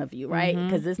holistic point of view, right?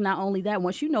 Because it's not only that.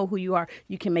 Once you know who you are,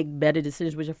 you can make better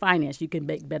decisions with your finance. You can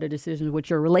make better decisions with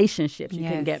your relationships. You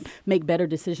can make better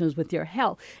decisions with your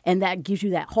health. And that gives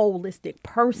you that holistic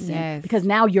person because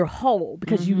now you're whole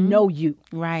because you know you.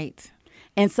 Right.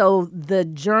 And so the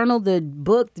journal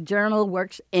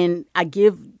works, and I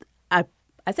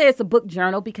say it's a book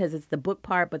journal because it's the book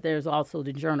part, but there's also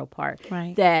the journal part.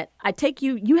 Right. That I take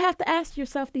you have to ask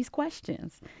yourself these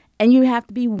questions. And you have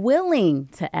to be willing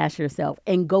to ask yourself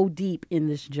and go deep in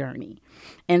this journey.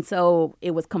 And so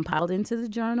it was compiled into the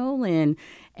journal.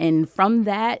 And from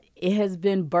that, it has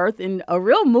been birthed in a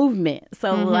real movement.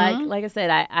 So like I said,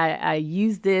 I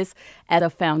use this at a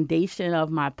foundation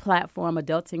of my platform,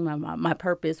 Adulting, my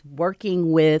purpose,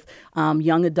 working with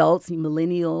young adults,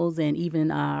 millennials, and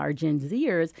even our Gen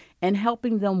Zers, and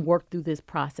helping them work through this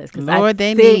process. Lord,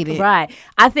 they need it. Right.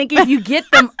 I think if you get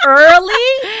them early...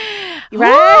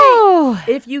 Right. Ooh.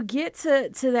 If you get to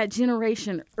that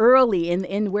generation early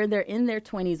and where they're in their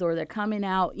 20s or they're coming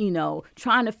out,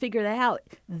 trying to figure that out,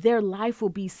 their life will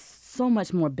be so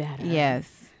much more better.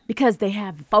 Yes. Because they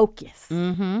have focus.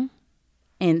 And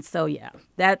so,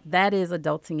 that is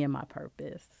adulting in my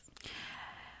purpose.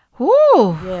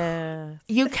 Woo. Yeah.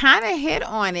 You kind of hit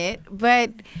on it,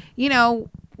 but,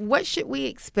 what should we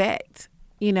expect?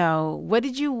 What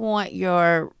did you want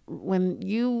when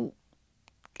you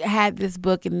had this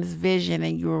book and this vision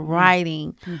and you were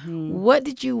writing, what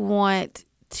did you want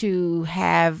to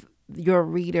have your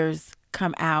readers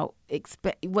come out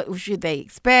expect? What should they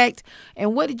expect?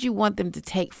 And what did you want them to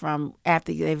take from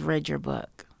after they've read your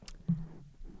book?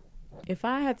 If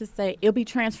I had to say, it'll be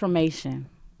transformation.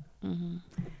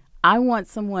 I want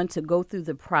someone to go through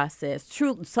the process,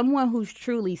 someone who's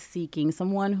truly seeking,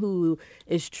 someone who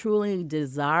is truly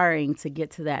desiring to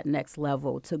get to that next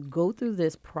level, to go through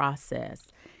this process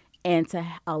and to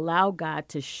allow God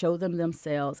to show them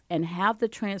themselves and have the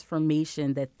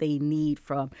transformation that they need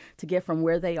to get from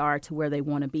where they are to where they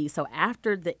want to be. So at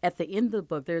the end of the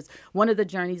book, there's one of the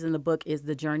journeys in the book is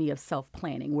the journey of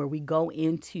self-planning, where we go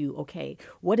into, okay,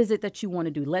 what is it that you want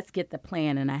to do? Let's get the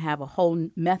plan. And I have a whole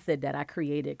method that I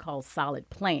created called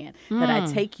Solid Plan that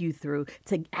I take you through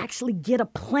to actually get a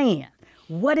plan.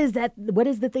 What is that? What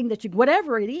is the thing that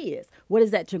whatever it is, what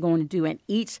is that you're going to do? And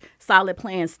each solid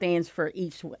plan stands for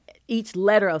each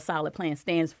letter of solid plan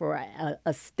stands for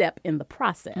a step in the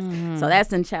process. So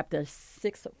that's in chapter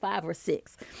 5 or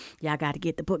 6. Y'all got to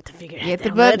get the book to figure it out. Get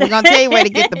the book. We're going to tell you where to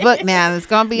get the book now. It's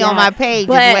going to be on my page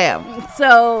as well.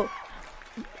 So,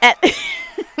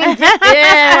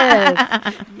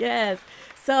 yes.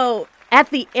 So at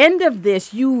the end of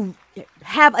this, you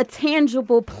have a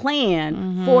tangible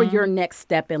plan for your next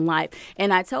step in life.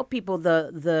 And I tell people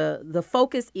the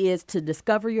focus is to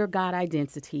discover your God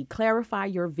identity, clarify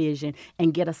your vision,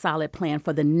 and get a solid plan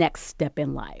for the next step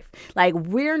in life. Like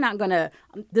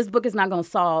this book is not going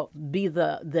to be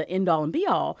the end all and be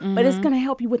all, but it's going to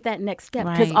help you with that next step.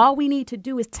 Because all we need to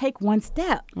do is take one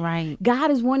step. Right.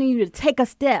 God is wanting you to take a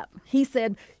step. He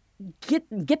said,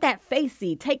 get that faith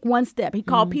seed. Take one step. He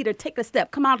called Peter, take a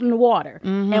step, come out in the water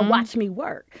and watch me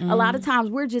work. A lot of times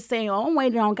we're just saying, oh, I'm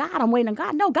waiting on God. I'm waiting on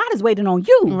God. No, God is waiting on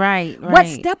you. Right. What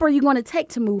step are you going to take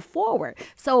to move forward?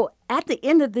 So at the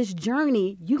end of this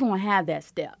journey, you're going to have that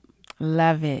step.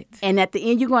 Love it. And at the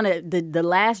end, you're going to, the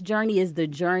last journey is the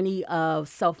journey of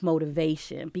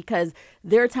self-motivation, because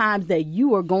there are times that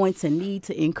you are going to need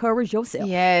to encourage yourself.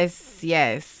 Yes.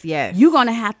 You're going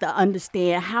to have to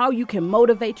understand how you can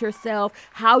motivate yourself,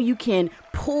 how you can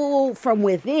pull from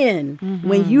within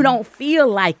when you don't feel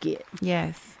like it.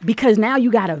 Yes. Because now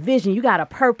you got a vision, you got a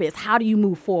purpose. How do you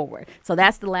move forward? So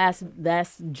that's the last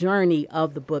journey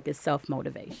of the book, is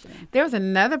self-motivation. There was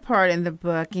another part in the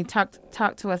book. You talked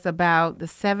to us about the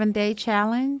 7-day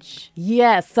challenge.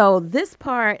 Yes. So this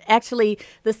part, actually,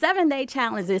 the 7-day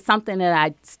challenge is something that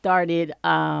I started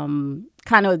kind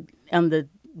of in the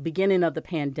beginning of the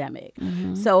pandemic.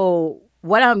 So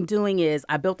what I'm doing is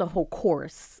I built a whole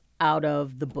course out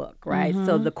of the book, right?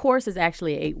 So the course is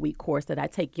actually an 8-week course that I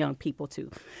take young people to.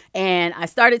 And I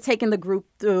started taking the group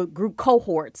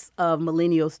cohorts of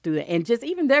millennial students and just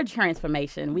even their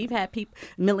transformation. We've had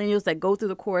millennials that go through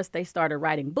the course, they started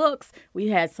writing books. We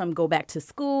had some go back to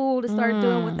school to start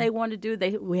doing what they want to do.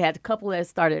 We had a couple that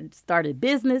started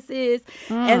businesses.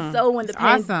 And so when the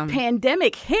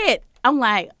pandemic hit, I'm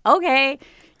like, okay,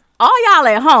 all y'all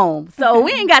at home. So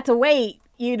we ain't got to wait,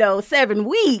 7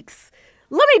 weeks.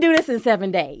 Let me do this in 7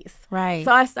 days. Right.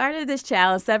 So I started this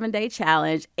challenge, 7-day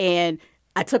challenge, and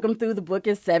I took them through the book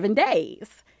in 7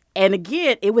 days. And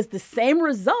again, it was the same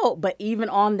result, but even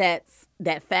on that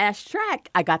fast track,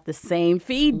 I got the same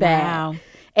feedback. Wow.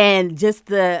 And just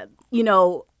I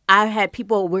had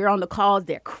people, we're on the calls,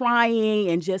 they're crying,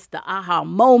 and just the aha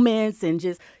moments, and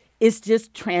it's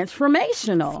just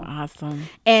transformational. That's awesome.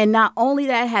 And not only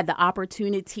that, I had the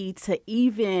opportunity to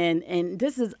and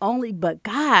this is only but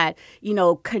God,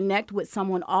 connect with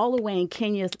someone all the way in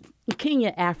Kenya,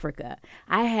 Africa.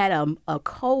 I had a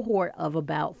cohort of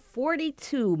about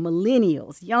 42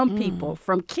 millennials, young people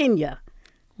from Kenya.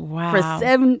 Wow. For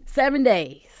 7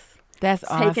 days. That's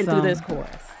awesome. Taken through this course.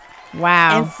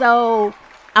 Wow. And so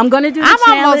I'm going to do the challenge.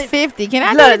 I'm almost 50. Can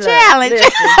I do the challenge?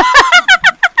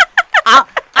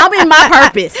 I'm in my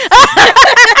purpose.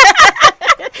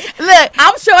 Look,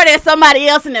 I'm sure there's somebody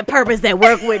else in the purpose that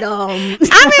work with I'm in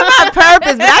my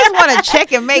purpose, but I just want to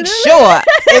check and make sure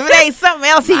if it ain't something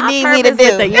else he need me to do.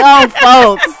 With the young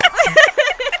folks.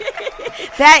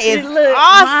 That is awesome.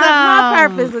 My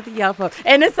purpose with the young folks.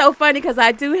 And it's so funny because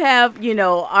I do have,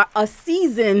 a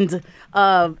seasoned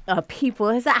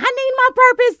people who say, I need my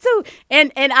purpose too.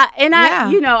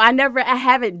 I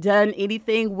haven't done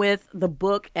anything with the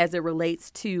book as it relates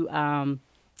to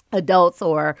adults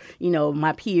or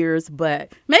my peers,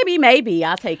 but maybe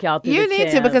I'll take y'all through. You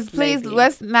need to, because please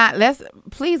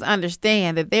please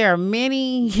understand that there are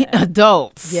many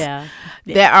adults that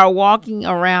are walking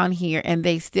around here and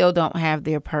they still don't have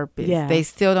their purpose. They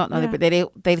still don't know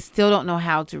they still don't know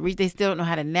how to reach. They still don't know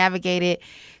how to navigate it.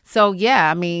 So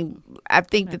I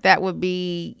think that would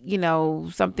be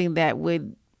something that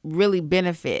would really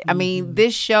benefit. I mean,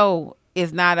 this show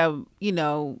is not a,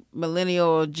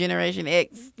 millennial Generation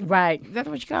X. Right. Is that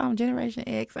what you call them? Generation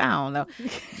X? I don't know.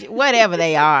 Whatever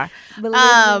they are.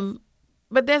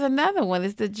 But there's another one.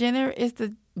 It's the Gen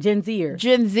Zers.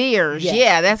 Gen Zers. Yes.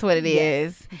 Yeah, that's what it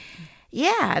is.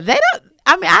 Yeah. They don't.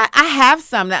 I mean, I have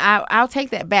some that I'll take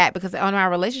that back, because on our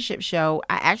relationship show,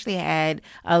 I actually had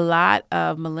a lot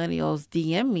of millennials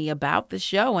DM me about the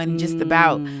show and just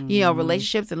about,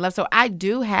 relationships and love. So I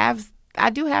do have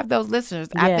those listeners.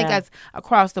 Yeah. I think that's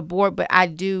across the board, but I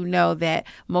do know that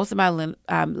most of my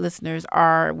listeners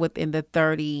are within the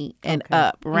 30 and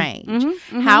up range.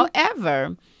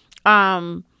 However,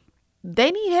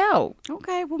 they need help.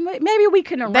 Okay, well, maybe we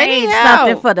can arrange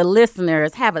something for the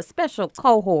listeners. Have a special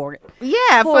cohort.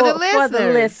 Yeah, for the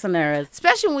listeners.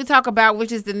 Especially when we talk about,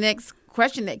 which is the next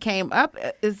question that came up,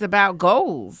 is about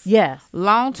goals. Yes.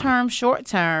 Long-term,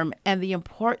 short-term, and the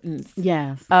importance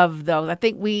of those. I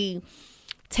think we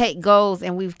take goals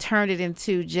and we've turned it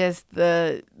into just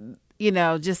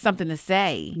just something to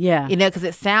say. Yeah. Because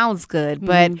it sounds good.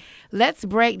 But let's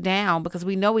break down, because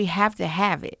we know we have to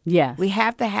have it. Yes. We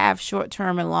have to have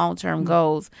short-term and long-term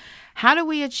goals. How do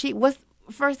we achieve?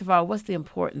 First of all, what's the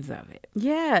importance of it?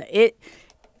 Yeah,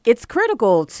 it's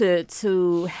critical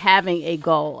to having a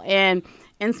goal. And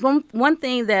one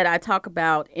thing that I talk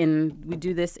about, and we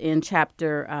do this in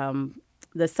chapter,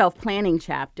 the self-planning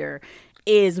chapter,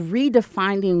 is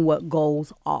redefining what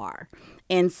goals are.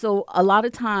 And so a lot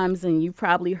of times, and you've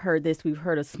probably heard this, we've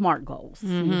heard of SMART goals.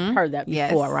 You've heard that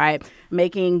before, right?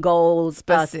 Making goals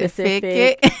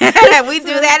specific. We do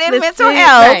that in mental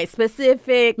health. Right.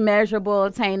 Specific, measurable,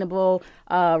 attainable,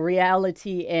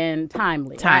 reality, and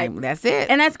timely. Time. Right? That's it.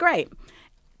 And that's great.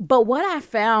 But what I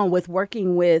found with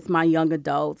working with my young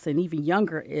adults and even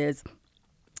younger is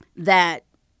that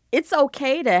it's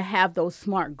okay to have those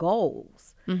SMART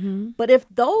goals. But if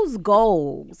those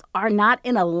goals are not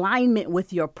in alignment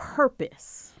with your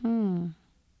purpose,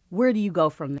 where do you go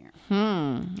from there?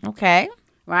 Okay.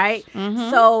 Right?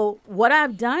 So what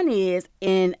I've done is,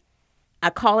 and I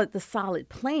call it the solid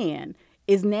plan,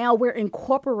 is now we're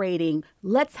incorporating,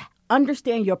 let's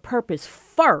understand your purpose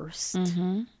first.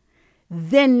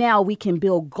 Then now we can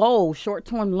build goals,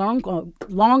 short-term,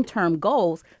 long-term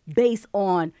goals based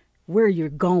on where you're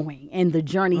going and the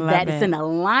journey that is in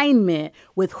alignment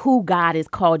with who God has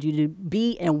called you to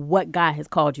be and what God has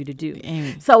called you to do.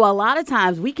 So a lot of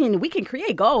times we can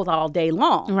create goals all day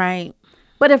long. Right.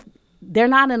 But if they're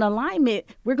not in alignment,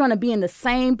 we're going to be in the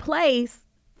same place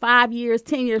 5 years,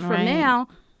 10 years from now,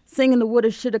 singing the woulda,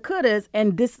 shoulda, couldas,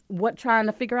 and trying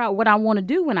to figure out what I want to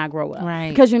do when I grow up. Right.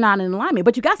 Because you're not in alignment.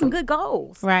 But you got some good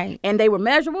goals. Right. And they were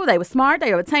measurable, they were smart,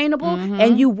 they were attainable,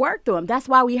 and you worked them. That's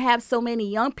why we have so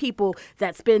many young people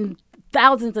that spend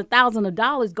thousands and thousands of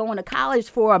dollars going to college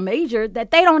for a major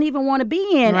that they don't even want to be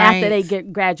in after they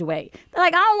graduate. They're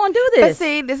like, I don't want to do this. But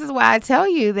see, this is why I tell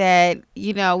you that,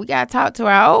 we got to talk to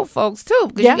our old folks too,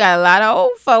 because you got a lot of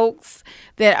old folks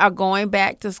that are going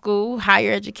back to school,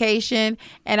 higher education,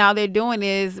 and all they're doing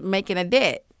is making a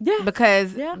debt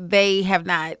because they have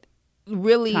not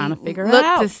really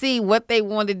looked to see what they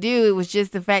want to do. It was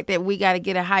just the fact that we got to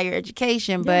get a higher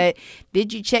education. But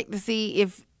did you check to see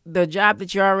if the job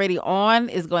that you're already on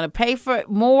is going to pay for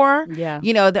more? Yeah.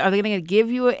 Are they going to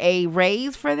give you a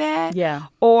raise for that? Yeah.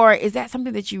 Or is that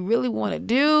something that you really want to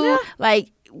do? Yeah.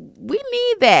 Like, we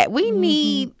need that. We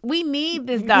need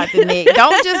this, Dr. Nick.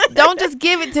 Don't just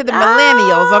give it to the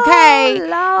millennials, okay?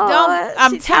 Lord.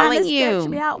 I'm telling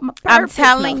you. I'm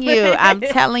telling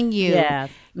you. Yeah.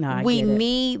 No, we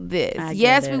need this.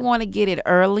 Yes, we want to get it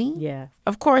early. Yeah.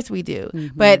 Of course we do.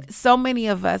 But so many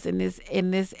of us in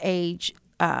this age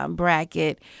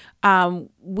bracket,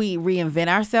 we reinvent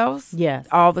ourselves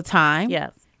all the time.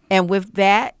 Yes. And with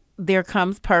that, there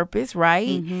comes purpose,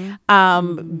 right?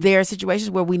 There are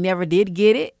situations where we never did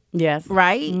get it. Yes.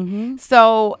 Right?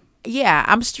 So,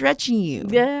 I'm stretching you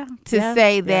to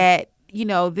say that,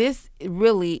 this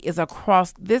really is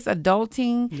across, this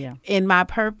adulting in my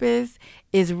purpose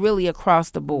is really across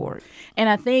the board. And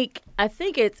I think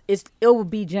it will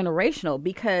be generational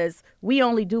because we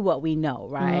only do what we know,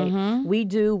 right? We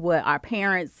do what our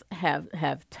parents have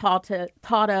taught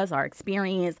us, our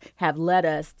experience have led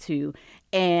us to.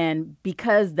 And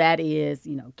because that is,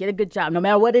 get a good job, no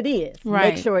matter what it is.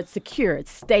 Right. Make sure it's secure, it's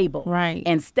stable. Right.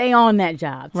 And stay on that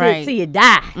job till you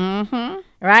die.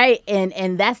 Right?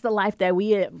 And that's the life that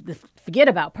we forget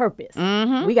about purpose.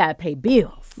 We got to pay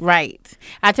bills. Right.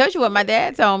 I told you what my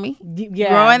dad told me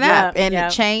growing up, and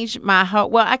it changed my whole.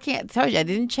 Well, I can't tell you. I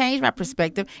didn't change my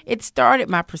perspective. It started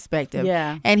my perspective.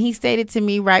 Yeah. And he stated to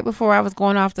me right before I was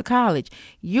going off to college,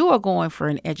 you are going for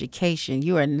an education.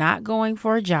 You are not going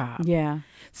for a job. Yeah.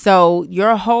 So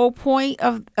your whole point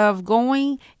of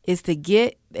going is to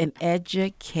get an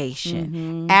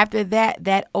education. After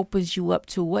that opens you up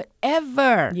to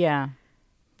whatever. Yeah.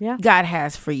 God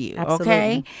has for you. Absolutely.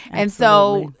 Okay. And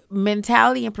so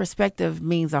mentality and perspective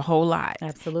means a whole lot.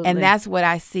 Absolutely. And that's what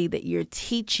I see that you're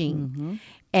teaching.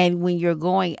 And when you're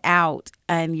going out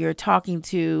and you're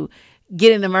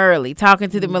getting them early, talking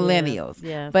to the millennials.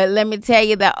 Yes. But let me tell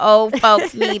you, the old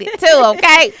folks need it too,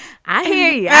 okay? I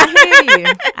hear you.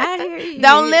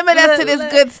 Don't limit us to this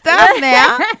good stuff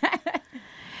now.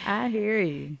 I hear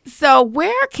you. So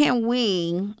where can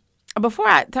we...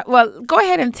 Before go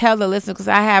ahead and tell the listeners, because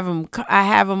I have them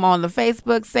on the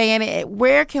Facebook saying it.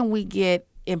 Where can we get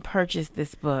and purchase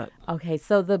this book? Okay,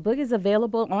 so the book is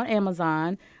available on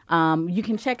Amazon. You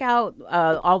can check out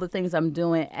all the things I'm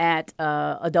doing at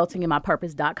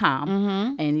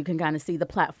adultinginmypurpose.com. And you can kind of see the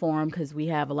platform because we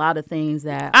have a lot of things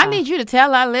that... I need you to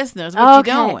tell our listeners what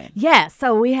you're doing. Yeah,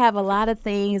 so we have a lot of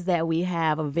things that we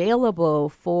have available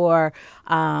for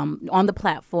on the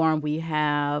platform. We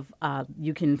have,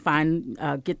 you can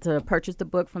get to purchase the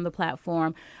book from the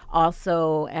platform.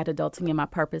 Also at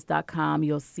adultinginmypurpose.com,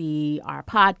 you'll see our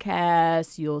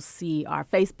podcast. You'll see our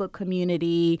Facebook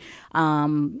community.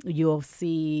 You'll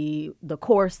see the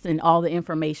course and all the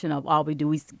information of all we do.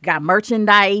 We got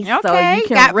merchandise. Okay, so you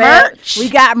can got merch. We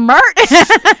got merch.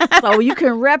 So you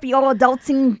can rep your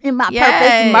Adulting in My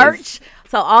Purpose merch.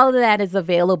 So all of that is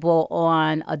available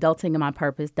on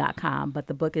adultinginmypurpose.com, but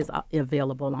the book is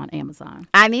available on Amazon.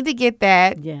 I need to get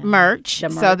that merch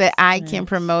so that I can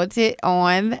promote it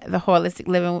on the Holistic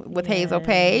Living with Hazel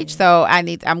page. So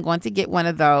I'm going to get one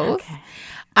of those.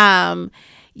 Okay.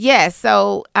 Yes.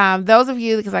 So those of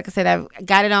you, because like I said, I've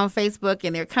got it on Facebook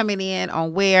and they're coming in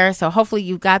on where. So hopefully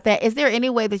you've got that. Is there any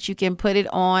way that you can put it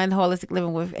on Holistic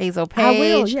Living with Hazel page? I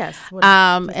will, yes.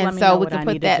 And so we can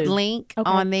put that link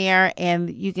on there, and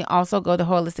you can also go to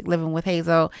Holistic Living with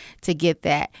Hazel to get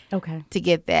that. Okay. To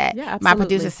get that. Yeah, my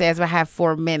producer says I have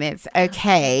 4 minutes.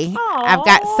 Okay. Aww. I've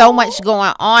got so much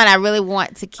going on. I really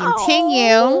want to continue.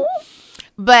 Aww.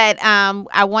 But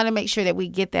I want to make sure that we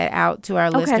get that out to our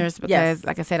listeners because,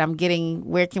 like I said, I'm getting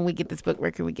where can we get this book?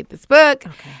 Where can we get this book?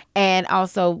 Okay. And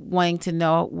also wanting to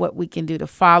know what we can do to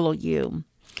follow you.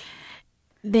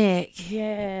 Nick.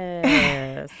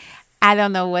 Yes. I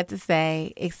don't know what to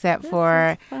say except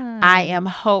for I am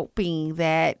hoping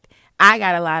that I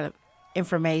got a lot of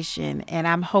information, and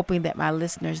I'm hoping that my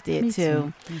listeners did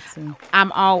too. Me too.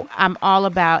 I'm all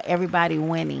about everybody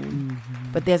winning,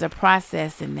 but there's a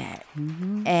process in that,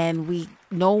 and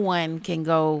no one can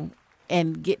go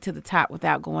and get to the top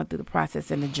without going through the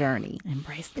process and the journey.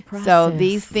 Embrace the process. So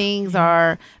these things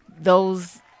are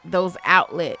those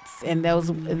outlets and those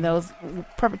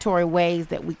preparatory ways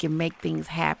that we can make things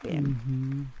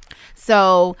happen.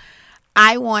 So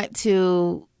I want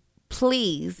to.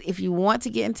 Please, if you want to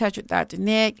get in touch with Dr.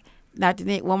 Nick,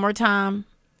 one more time.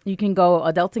 You can go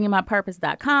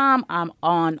adultinginmypurpose.com. I'm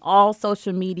on all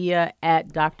social media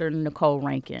at Dr. Nicole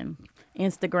Rankin.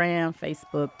 Instagram,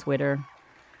 Facebook, Twitter.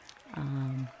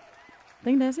 I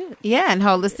think that's it. Yeah, and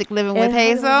Holistic Living with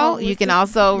Hazel. You can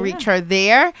also reach her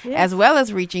there, as well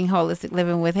as reaching Holistic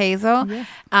Living with Hazel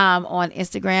on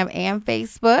Instagram and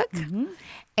Facebook.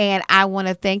 And I want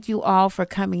to thank you all for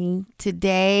coming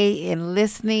today and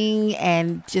listening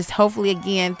and just hopefully,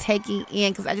 again, taking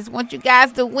in, because I just want you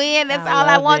guys to win. That's all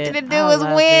I want you to do is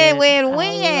win.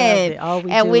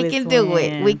 And we can do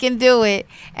it. We can do it.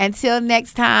 Until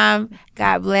next time,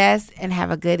 God bless and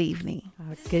have a good evening.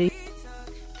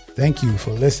 Thank you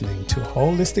for listening to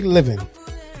Holistic Living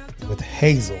with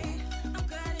Hazel.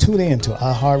 Tune in to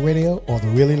iHeartRadio or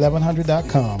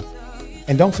thereal1100.com.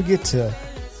 And don't forget to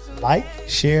like,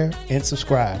 share, and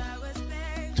subscribe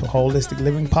to Holistic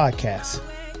Living Podcast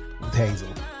with Hazel.